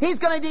business. He's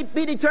going to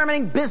be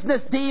determining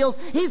business deals.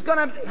 He's going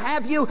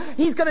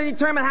to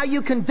determine how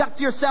you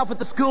conduct yourself at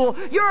the school.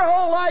 Your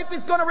whole life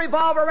is going to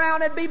revolve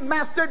around and be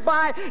mastered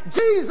by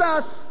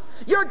Jesus.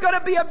 You're going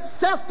to be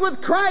obsessed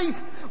with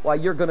Christ. Why,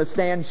 you're going to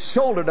stand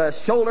shoulder to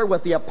shoulder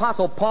with the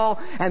Apostle Paul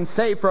and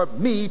say, for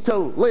me to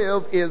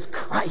live is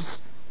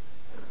Christ.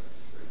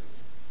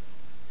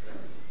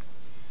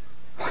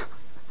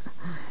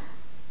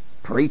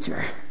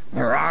 Preacher,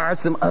 there are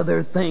some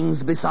other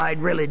things beside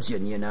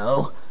religion, you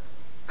know.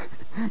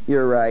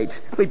 You're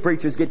right. We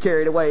preachers get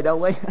carried away,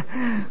 don't we?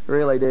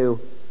 Really do.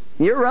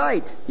 You're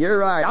right. You're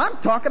right. I'm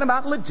talking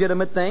about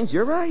legitimate things.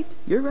 You're right.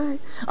 You're right.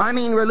 I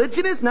mean,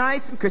 religion is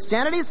nice, and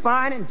Christianity is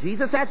fine, and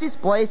Jesus has his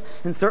place,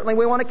 and certainly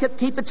we want to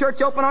keep the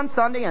church open on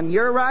Sunday, and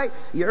you're right.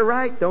 You're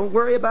right. Don't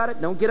worry about it.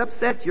 Don't get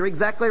upset. You're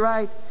exactly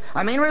right.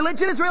 I mean,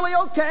 religion is really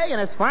okay,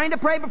 and it's fine to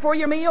pray before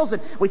your meals,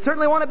 and we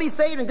certainly want to be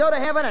saved and go to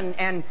heaven,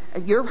 and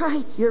you're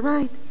right. You're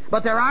right.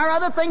 But there are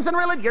other things in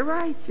religion. You're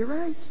right. You're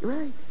right. You're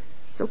right.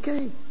 It's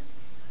okay.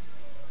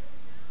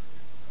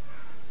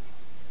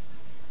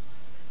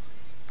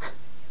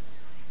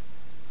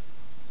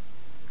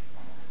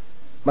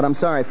 But I'm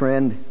sorry,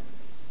 friend.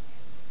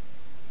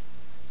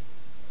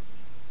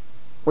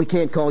 We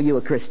can't call you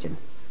a Christian.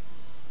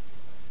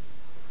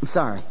 I'm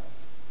sorry.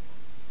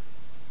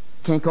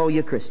 Can't call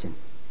you a Christian.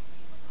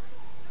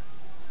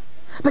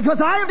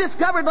 Because I have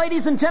discovered,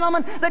 ladies and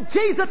gentlemen, that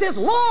Jesus is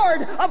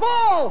Lord of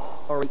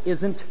all, or he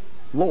isn't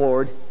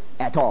Lord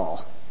at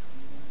all.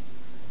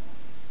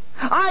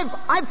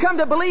 I've come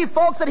to believe,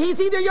 folks, that he's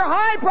either your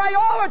high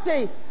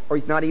priority, or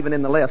he's not even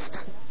in the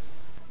list.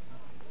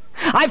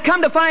 I've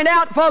come to find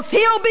out, folks,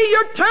 he'll be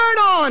your turn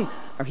on,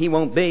 or he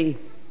won't be.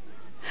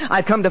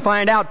 I've come to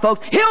find out, folks,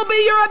 he'll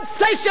be your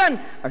obsession,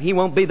 or he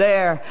won't be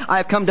there.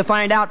 I've come to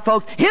find out,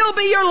 folks, he'll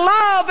be your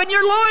love and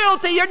your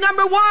loyalty, your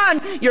number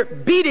one, your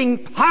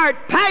beating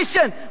heart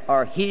passion,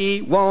 or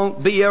he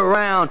won't be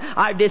around.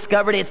 I've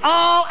discovered it's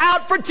all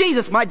out for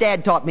Jesus. My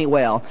dad taught me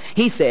well.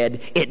 He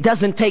said, it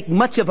doesn't take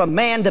much of a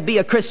man to be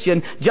a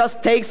Christian,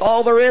 just takes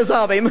all there is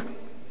of him.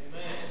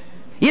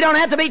 You don't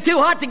have to be too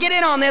hot to get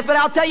in on this, but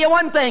I'll tell you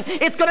one thing.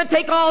 It's going to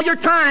take all your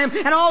time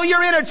and all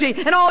your energy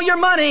and all your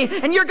money,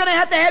 and you're going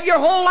to have your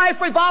whole life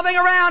revolving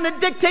around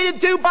and dictated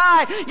to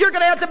by. You're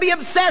going to have to be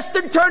obsessed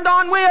and turned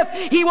on with.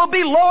 He will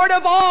be Lord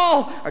of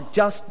all. Or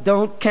just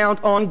don't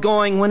count on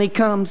going when he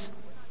comes.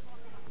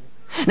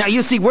 Now,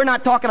 you see, we're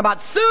not talking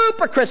about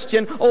super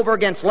Christian over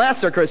against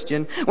lesser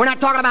Christian. We're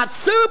not talking about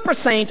super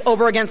saint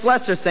over against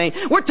lesser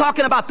saint. We're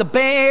talking about the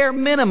bare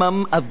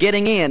minimum of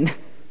getting in.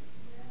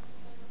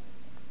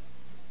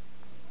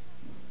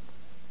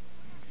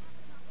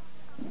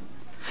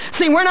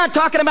 See, we're not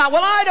talking about,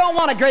 well, I don't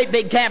want a great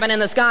big cabin in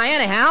the sky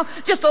anyhow.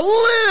 Just a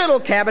little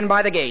cabin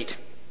by the gate.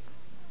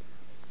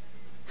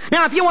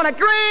 Now, if you want a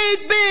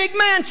great big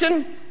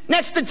mansion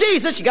next to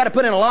Jesus, you got to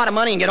put in a lot of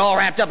money and get all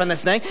wrapped up in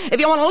this thing. If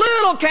you want a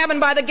little cabin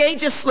by the gate,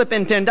 just slip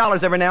in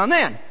 $10 every now and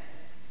then.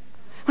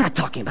 We're not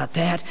talking about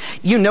that.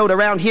 You note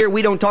around here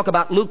we don't talk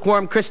about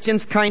lukewarm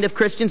Christians, kind of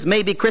Christians,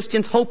 maybe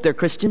Christians, hope they're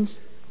Christians.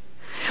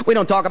 We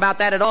don't talk about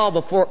that at all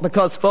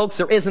because, folks,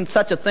 there isn't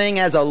such a thing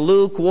as a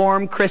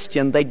lukewarm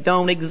Christian. They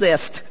don't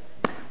exist.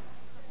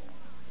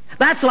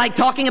 That's like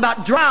talking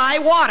about dry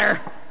water.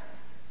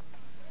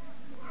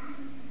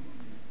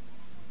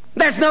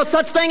 There's no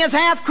such thing as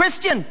half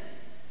Christian.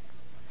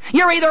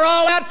 You're either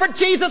all out for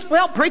Jesus.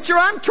 Well, preacher,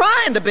 I'm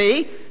trying to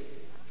be.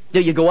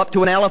 Do you go up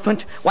to an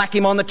elephant, whack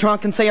him on the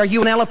trunk and say, are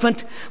you an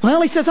elephant?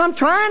 Well, he says, I'm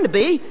trying to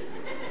be.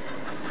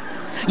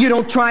 You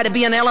don't try to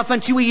be an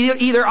elephant. You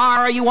either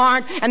are or you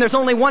aren't. And there's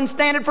only one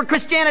standard for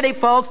Christianity,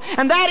 folks,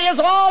 and that is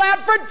all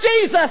out for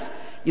Jesus.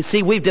 You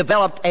see, we've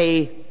developed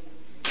a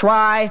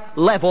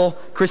tri-level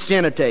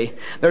Christianity.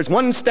 There's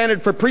one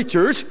standard for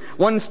preachers,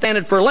 one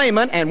standard for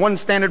laymen, and one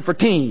standard for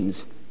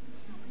teens.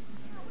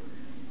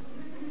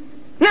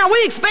 Now,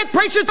 we expect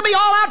preachers to be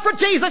all out for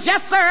Jesus,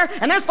 yes, sir,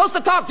 and they're supposed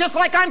to talk just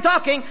like I'm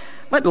talking.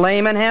 But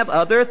laymen have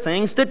other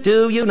things to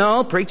do, you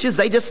know. Preachers,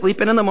 they just sleep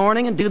in the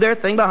morning and do their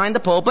thing behind the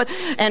pulpit.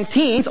 And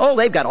teens,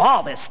 they've got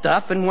all this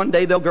stuff, and one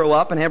day they'll grow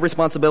up and have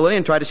responsibility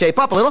and try to shape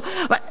up a little.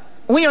 But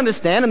we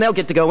understand, and they'll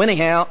get to go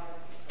anyhow.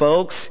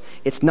 Folks,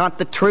 it's not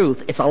the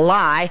truth. It's a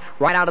lie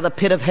right out of the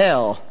pit of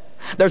hell.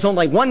 There's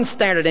only one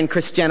standard in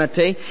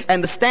Christianity,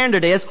 and the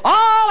standard is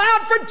all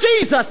out for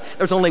Jesus.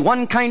 There's only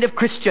one kind of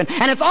Christian,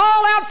 and it's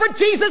all out for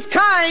Jesus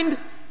kind.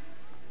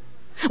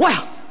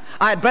 Well,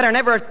 I'd better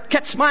never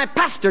catch my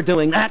pastor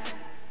doing that.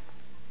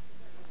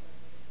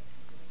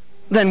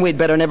 Then we'd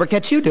better never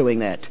catch you doing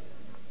that.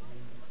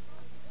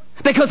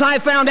 Because I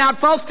found out,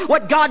 folks,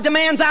 what God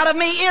demands out of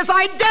me is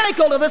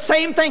identical to the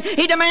same thing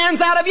He demands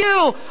out of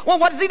you. Well,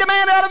 what does He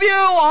demand out of you?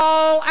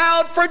 All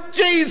out for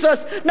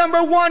Jesus.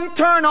 Number one,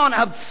 turn on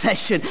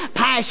obsession,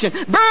 passion,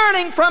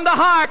 burning from the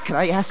heart. Can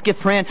I ask you,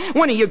 friend,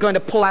 when are you going to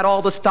pull out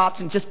all the stops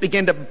and just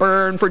begin to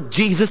burn for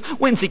Jesus?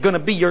 When's He going to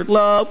be your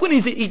love? When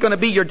is He going to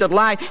be your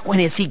delight? When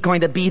is He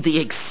going to be the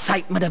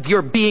excitement of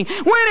your being?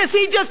 When is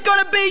He just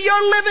going to be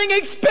your living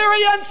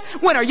experience?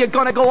 When are you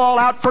going to go all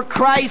out for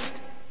Christ?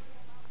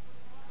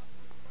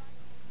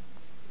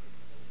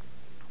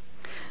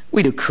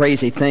 We do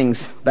crazy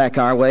things back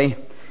our way.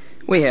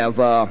 We have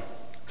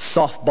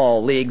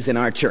softball leagues in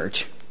our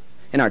churches.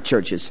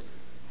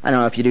 I don't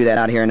know if you do that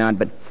out here or not,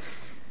 but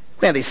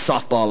we have these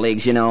softball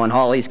leagues, and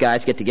all these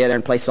guys get together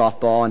and play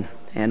softball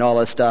and all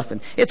this stuff. And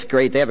it's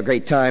great. They have a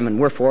great time, and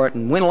we're for it.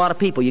 And win a lot of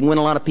people. You can win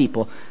a lot of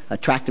people.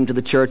 Attract them to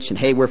the church, and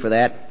hey, we're for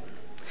that.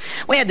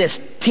 We had this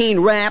teen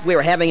rap. We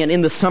were having it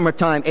in the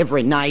summertime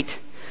every night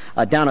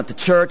down at the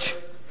church.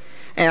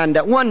 And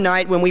one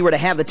night when we were to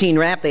have the teen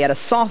rap, they had a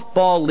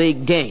softball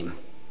league game.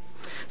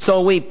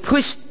 So we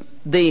pushed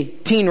the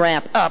teen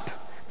rap up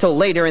till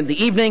later in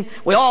the evening.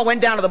 We all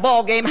went down to the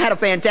ball game, had a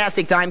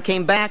fantastic time,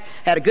 came back,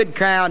 had a good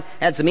crowd,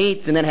 had some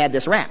eats, and then had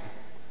this rap.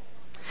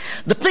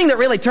 The thing that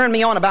really turned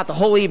me on about the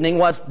whole evening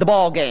was the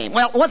ball game.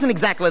 Well, it wasn't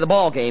exactly the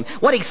ball game.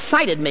 What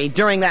excited me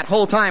during that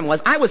whole time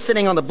was I was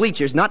sitting on the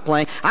bleachers, not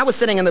playing. I was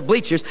sitting on the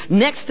bleachers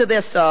next to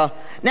this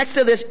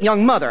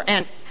young mother,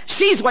 and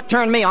she's what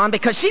turned me on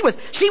because she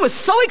was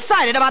so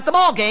excited about the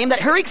ball game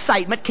that her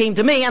excitement came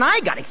to me, and I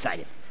got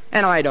excited.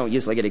 And I don't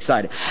usually get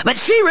excited, but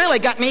she really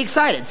got me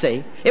excited.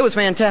 See, it was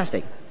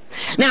fantastic.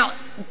 Now,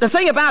 the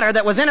thing about her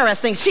that was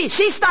interesting, she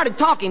started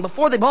talking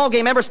before the ball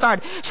game ever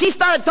started. She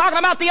started talking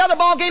about the other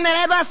ball game they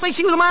had last week.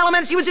 She was a mile a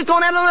minute. She was just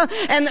going out,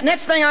 and the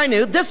next thing I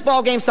knew, this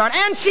ball game started,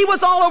 and she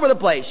was all over the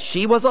place.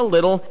 She was a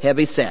little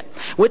heavy set,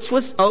 which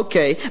was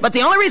okay. But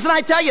the only reason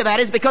I tell you that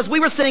is because we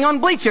were sitting on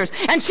bleachers,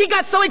 and she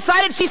got so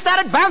excited she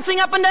started bouncing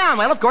up and down.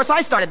 Well, of course,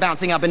 I started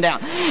bouncing up and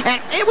down,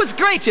 and it was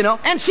great,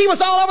 And she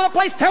was all over the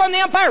place telling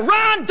the umpire,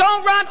 "Run,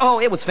 don't run." Oh,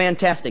 it was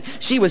fantastic.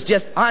 She was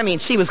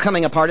she was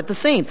coming apart at the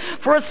seams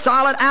for a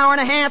solid hour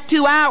and a half,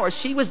 2 hours.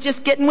 She was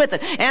just getting with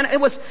it. And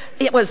it was,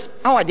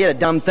 I did a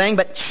dumb thing,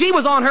 but she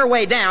was on her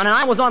way down and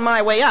I was on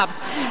my way up.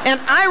 And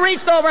I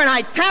reached over and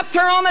I tapped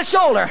her on the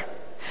shoulder,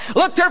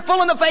 looked her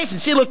full in the face, and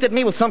she looked at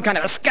me with some kind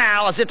of a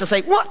scowl as if to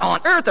say, "What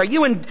on earth are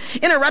you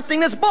interrupting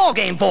this ball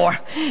game for?"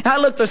 I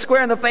looked her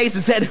square in the face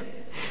and said,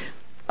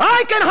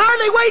 "I can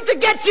hardly wait to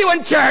get you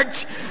in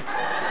church."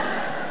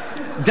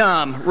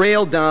 Dumb.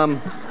 Real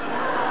dumb.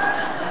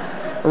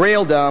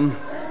 Real dumb.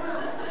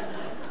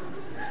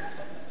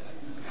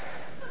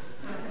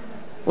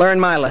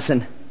 Learn my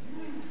lesson.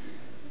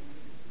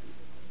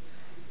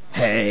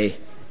 Hey,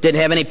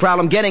 didn't have any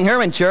problem getting her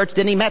in church.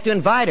 Didn't even have to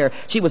invite her.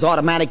 She was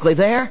automatically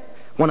there.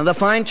 One of the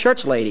fine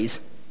church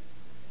ladies.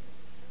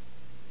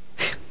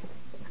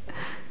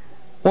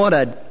 What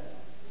a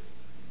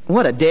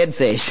dead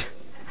fish.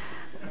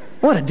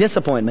 What a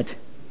disappointment.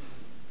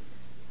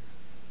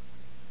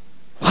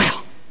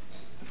 Well,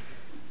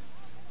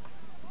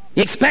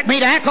 you expect me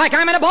to act like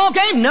I'm in a ball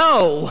game?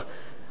 No.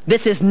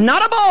 This is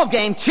not a ball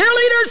game.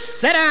 Cheerleaders,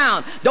 sit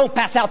down. Don't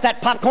pass out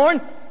that popcorn.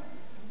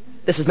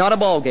 This is not a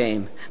ball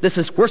game. This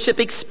is worship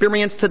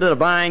experience to the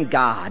divine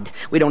God.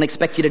 We don't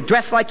expect you to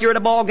dress like you're at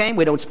a ball game.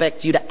 We don't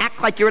expect you to act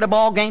like you're at a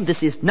ball game.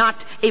 This is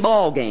not a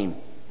ball game.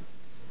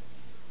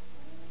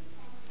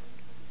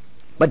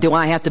 But do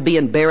I have to be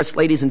embarrassed,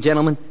 ladies and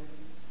gentlemen,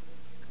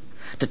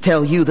 to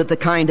tell you that the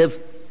kind of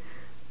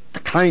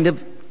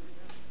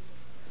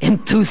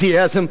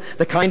enthusiasm,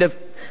 the kind of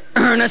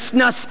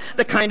earnestness,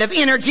 the kind of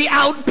energy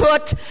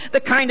output,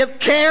 the kind of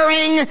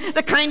caring,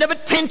 the kind of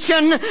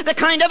attention, the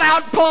kind of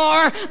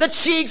outpour that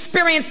she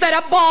experienced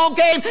at a ball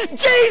game,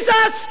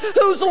 Jesus,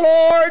 who's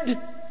Lord,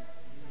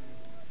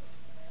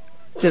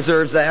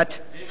 deserves that.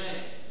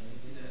 Amen.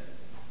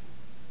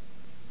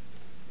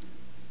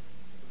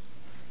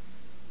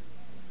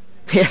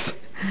 Yes,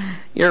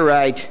 you're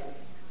right.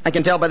 I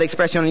can tell by the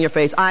expression on your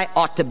face, I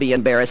ought to be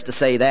embarrassed to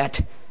say that.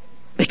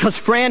 Because,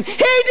 friend, he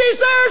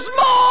deserves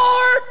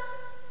more!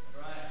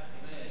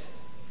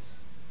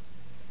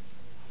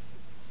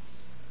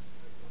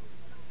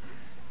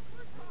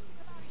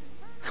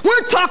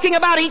 We're talking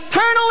about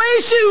eternal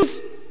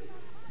issues.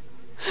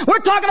 We're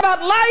talking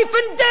about life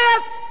and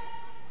death.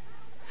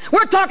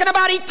 We're talking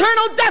about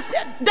eternal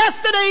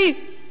destiny.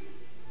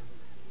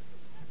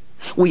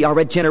 We are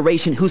a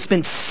generation who's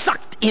been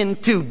sucked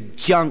into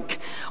junk.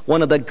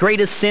 One of the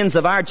greatest sins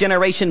of our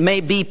generation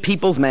may be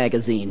People's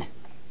Magazine.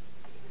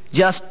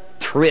 Just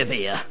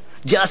trivia.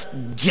 Just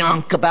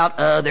junk about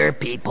other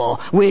people.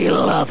 We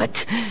love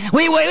it.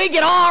 We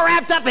get all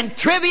wrapped up in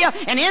trivia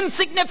and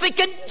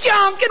insignificant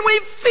junk, and we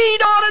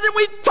feed on it and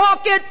we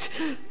talk it.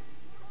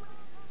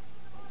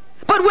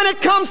 But when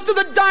it comes to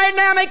the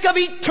dynamic of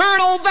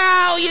eternal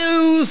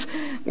values,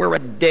 we're a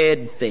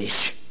dead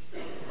fish.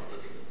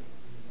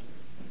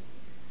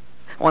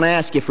 I want to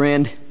ask you,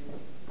 friend,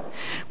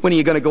 when are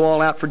you going to go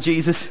all out for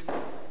Jesus?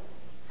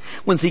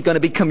 When's he going to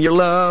become your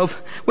love?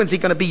 When's he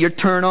going to be your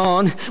turn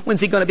on?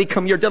 When's he going to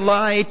become your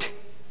delight?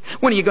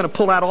 When are you going to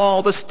pull out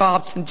all the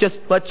stops and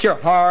just let your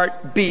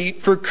heart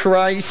beat for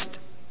Christ?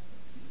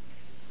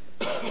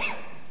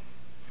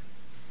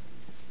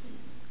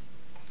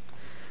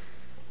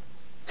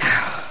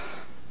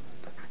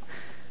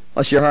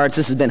 Bless your hearts,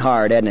 this has been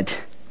hard, hasn't it?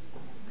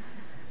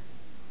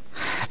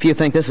 If you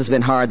think this has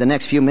been hard, the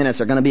next few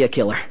minutes are going to be a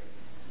killer.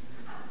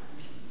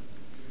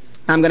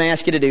 I'm going to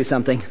ask you to do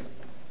something.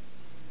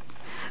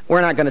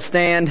 We're not going to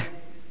stand.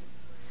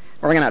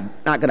 We're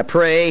not going to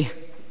pray.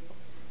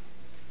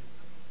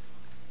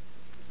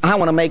 I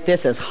want to make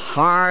this as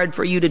hard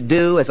for you to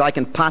do as I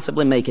can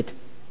possibly make it.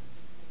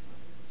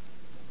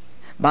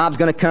 Bob's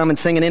going to come and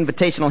sing an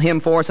invitational hymn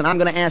for us, and I'm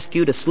going to ask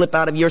you to slip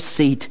out of your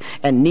seat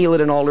and kneel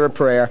at an altar of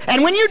prayer.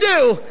 And when you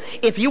do,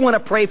 if you want to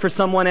pray for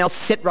someone else,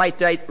 sit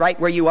right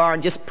where you are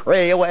and just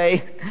pray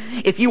away.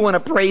 If you want to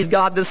praise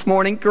God this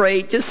morning,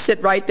 great. Just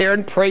sit right there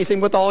and praise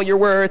Him with all your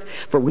worth.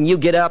 For when you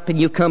get up and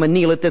you come and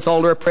kneel at this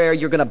altar of prayer,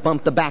 you're going to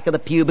bump the back of the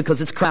pew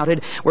because it's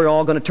crowded. We're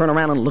all going to turn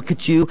around and look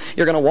at you.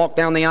 You're going to walk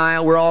down the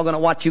aisle. We're all going to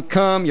watch you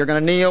come. You're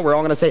going to kneel. We're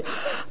all going to say,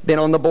 been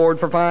on the board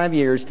for 5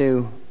 years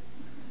too.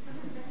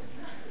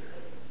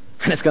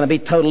 And it's going to be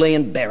totally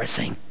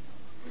embarrassing.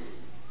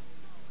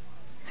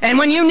 And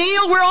when you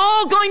kneel, we're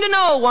all going to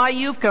know why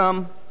you've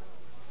come.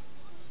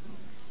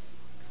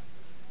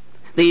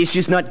 The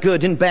issue's not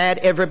good and bad.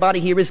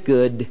 Everybody here is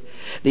good.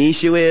 The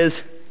issue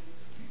is,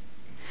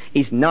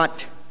 He's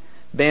not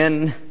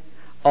been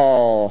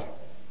all.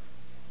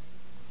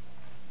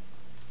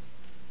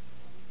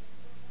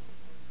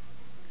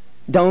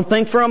 Don't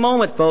think for a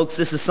moment, folks,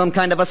 this is some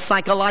kind of a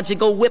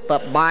psychological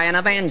whip-up by an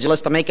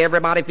evangelist to make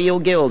everybody feel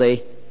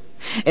guilty.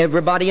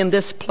 Everybody in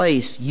this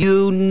place,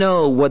 you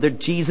know whether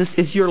Jesus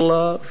is your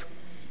love.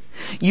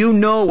 You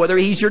know whether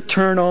He's your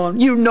turn on.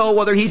 You know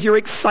whether He's your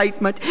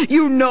excitement.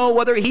 You know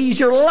whether He's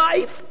your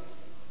life.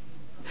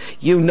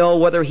 You know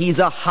whether He's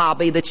a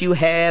hobby that you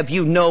have.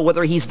 You know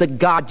whether He's the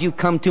God you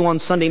come to on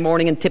Sunday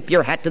morning and tip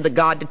your hat to the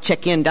God to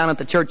check in down at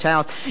the church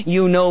house.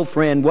 You know,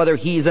 friend, whether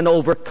He's an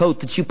overcoat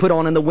that you put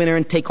on in the winter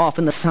and take off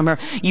in the summer.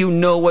 You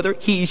know whether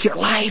He's your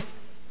life.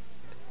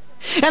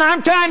 And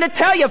I'm trying to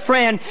tell you,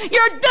 friend,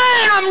 you're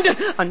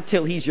damned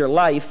until He's your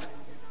life.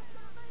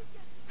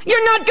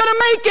 You're not going to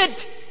make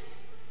it.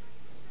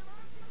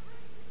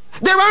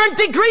 There aren't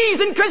degrees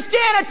in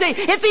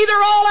Christianity. It's either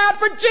all out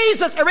for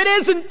Jesus or it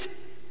isn't.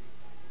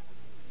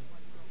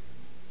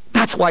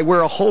 That's why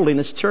we're a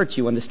holiness church,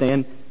 you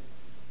understand.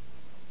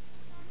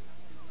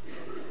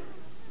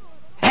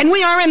 And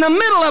we are in the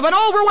middle of an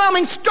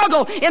overwhelming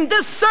struggle in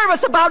this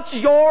service about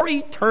your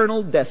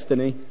eternal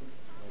destiny.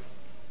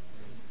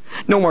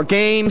 No more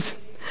games,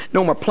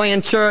 no more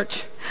playing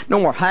church,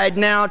 no more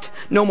hiding out,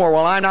 no more,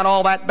 well, I'm not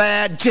all that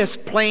bad,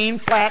 just plain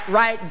flat,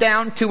 right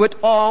down to it,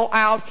 all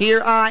out,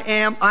 here I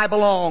am, I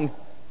belong.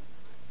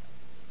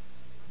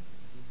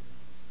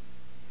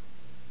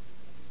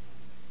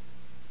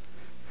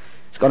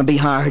 It's going to be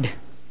hard.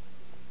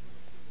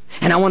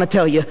 And I want to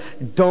tell you,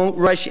 don't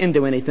rush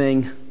into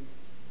anything.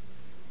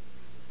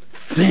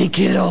 Think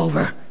it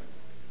over.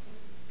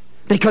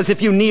 Because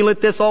if you kneel at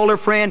this altar,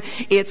 friend,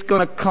 it's going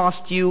to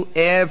cost you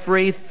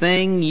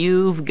everything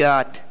you've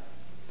got.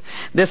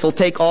 This will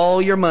take all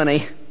your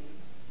money.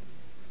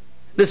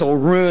 This will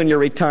ruin your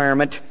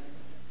retirement.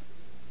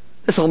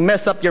 This will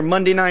mess up your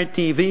Monday night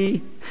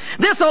TV.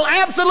 This will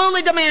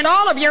absolutely demand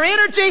all of your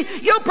energy.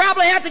 You'll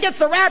probably have to get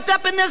so wrapped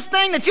up in this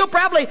thing that you'll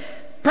probably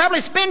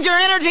spend your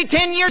energy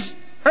 10 years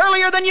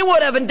earlier than you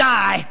would have and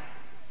die.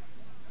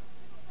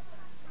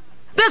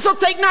 This will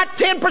take not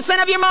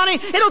 10% of your money.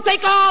 It'll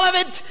take all of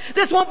it.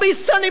 This won't be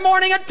Sunday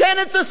morning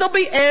attendance. This will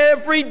be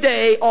every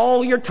day,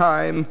 all your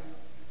time.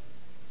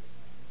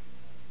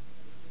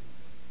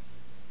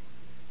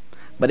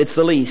 But it's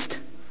the least.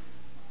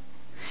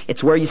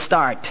 It's where you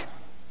start.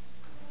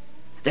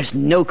 There's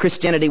no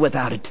Christianity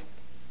without it.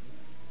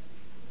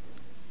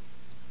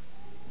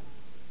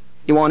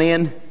 You want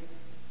in?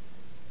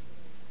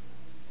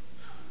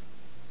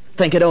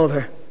 Think it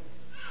over.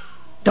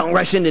 Don't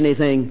rush into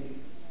anything.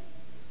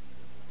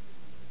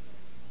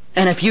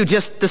 And if you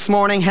just this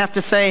morning have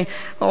to say,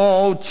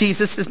 oh,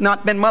 Jesus has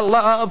not been my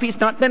love, He's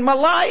not been my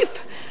life,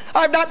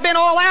 I've not been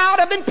all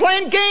out, I've been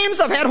playing games,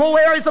 I've had whole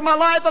areas of my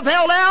life I've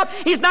held out,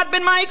 He's not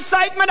been my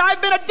excitement,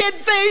 I've been a dead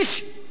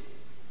fish.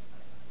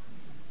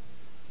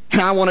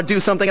 And I want to do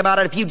something about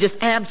it. If you just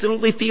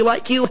absolutely feel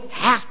like you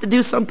have to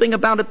do something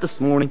about it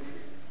this morning,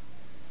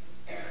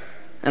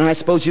 and I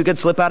suppose you could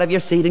slip out of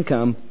your seat and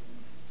come.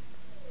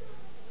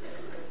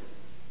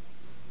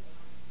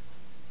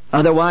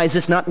 Otherwise,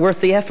 it's not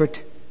worth the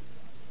effort.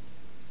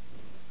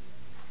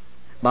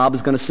 Bob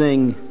is going to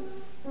sing.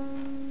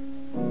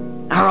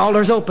 Our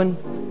altar's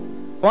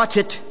open. Watch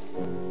it.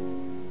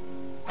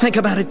 Think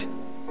about it.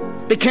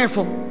 Be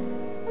careful.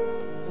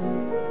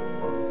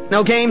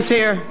 No games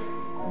here.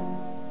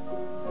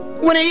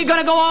 When are you going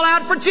to go all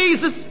out for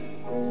Jesus?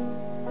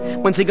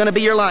 When's He going to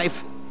be your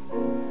life?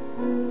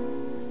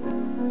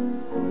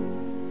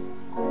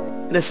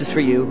 This is for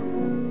you.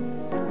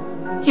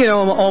 You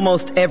know,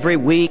 almost every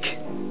week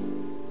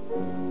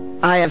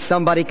I have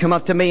somebody come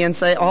up to me and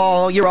say,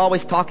 oh, you're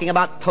always talking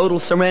about total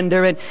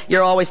surrender and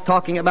you're always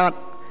talking about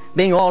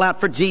being all out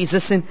for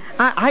Jesus. And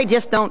I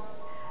just don't.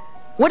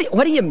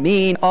 What do you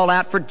mean all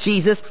out for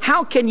Jesus?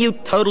 How can you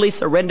totally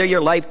surrender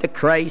your life to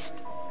Christ?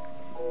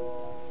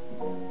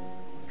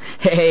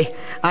 Hey,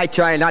 I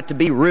try not to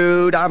be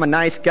rude. I'm a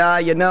nice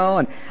guy, you know,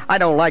 and I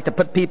don't like to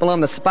put people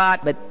on the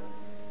spot. But,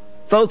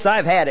 folks,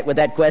 I've had it with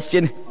that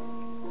question.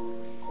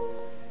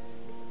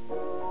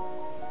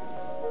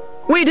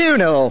 We do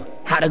know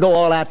how to go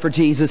all out for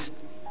Jesus.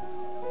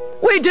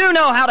 We do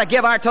know how to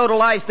give our total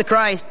lives to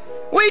Christ.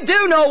 We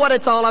do know what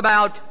it's all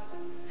about.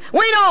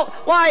 We know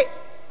why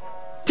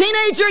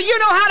Teenager, you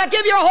know how to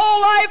give your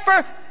whole life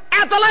for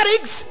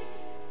athletics.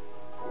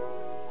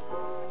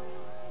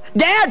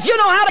 Dad, you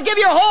know how to give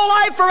your whole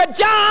life for a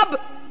job.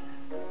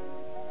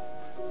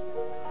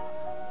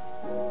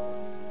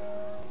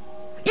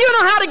 You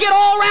know how to get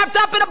all wrapped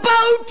up in a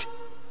boat.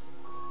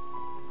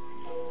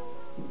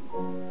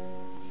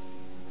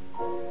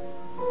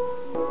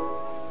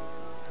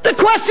 The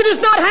question is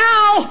not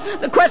how.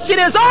 The question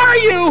is, are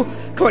you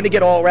going to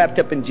get all wrapped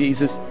up in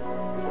Jesus?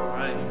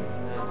 Right.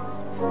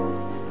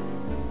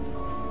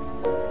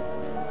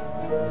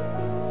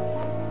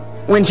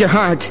 When's your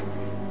heart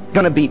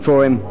going to beat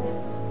for Him?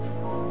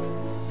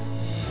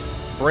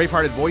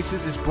 Bravehearted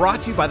Voices is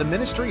brought to you by the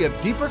Ministry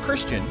of Deeper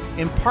Christian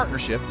in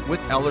partnership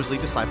with Ellerslie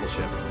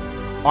Discipleship.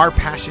 Our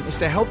passion is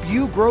to help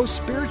you grow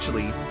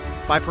spiritually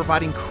by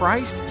providing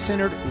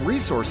Christ-centered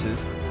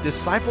resources,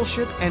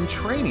 discipleship, and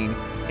training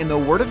in the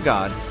Word of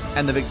God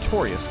and the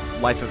victorious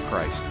life of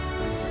Christ.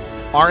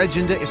 Our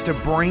agenda is to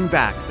bring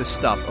back the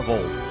stuff of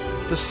old,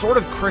 the sort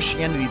of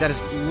Christianity that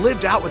is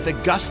lived out with the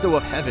gusto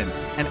of heaven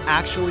and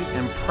actually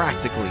and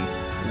practically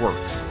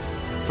works.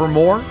 For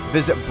more,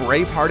 visit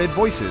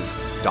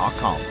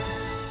braveheartedvoices.com.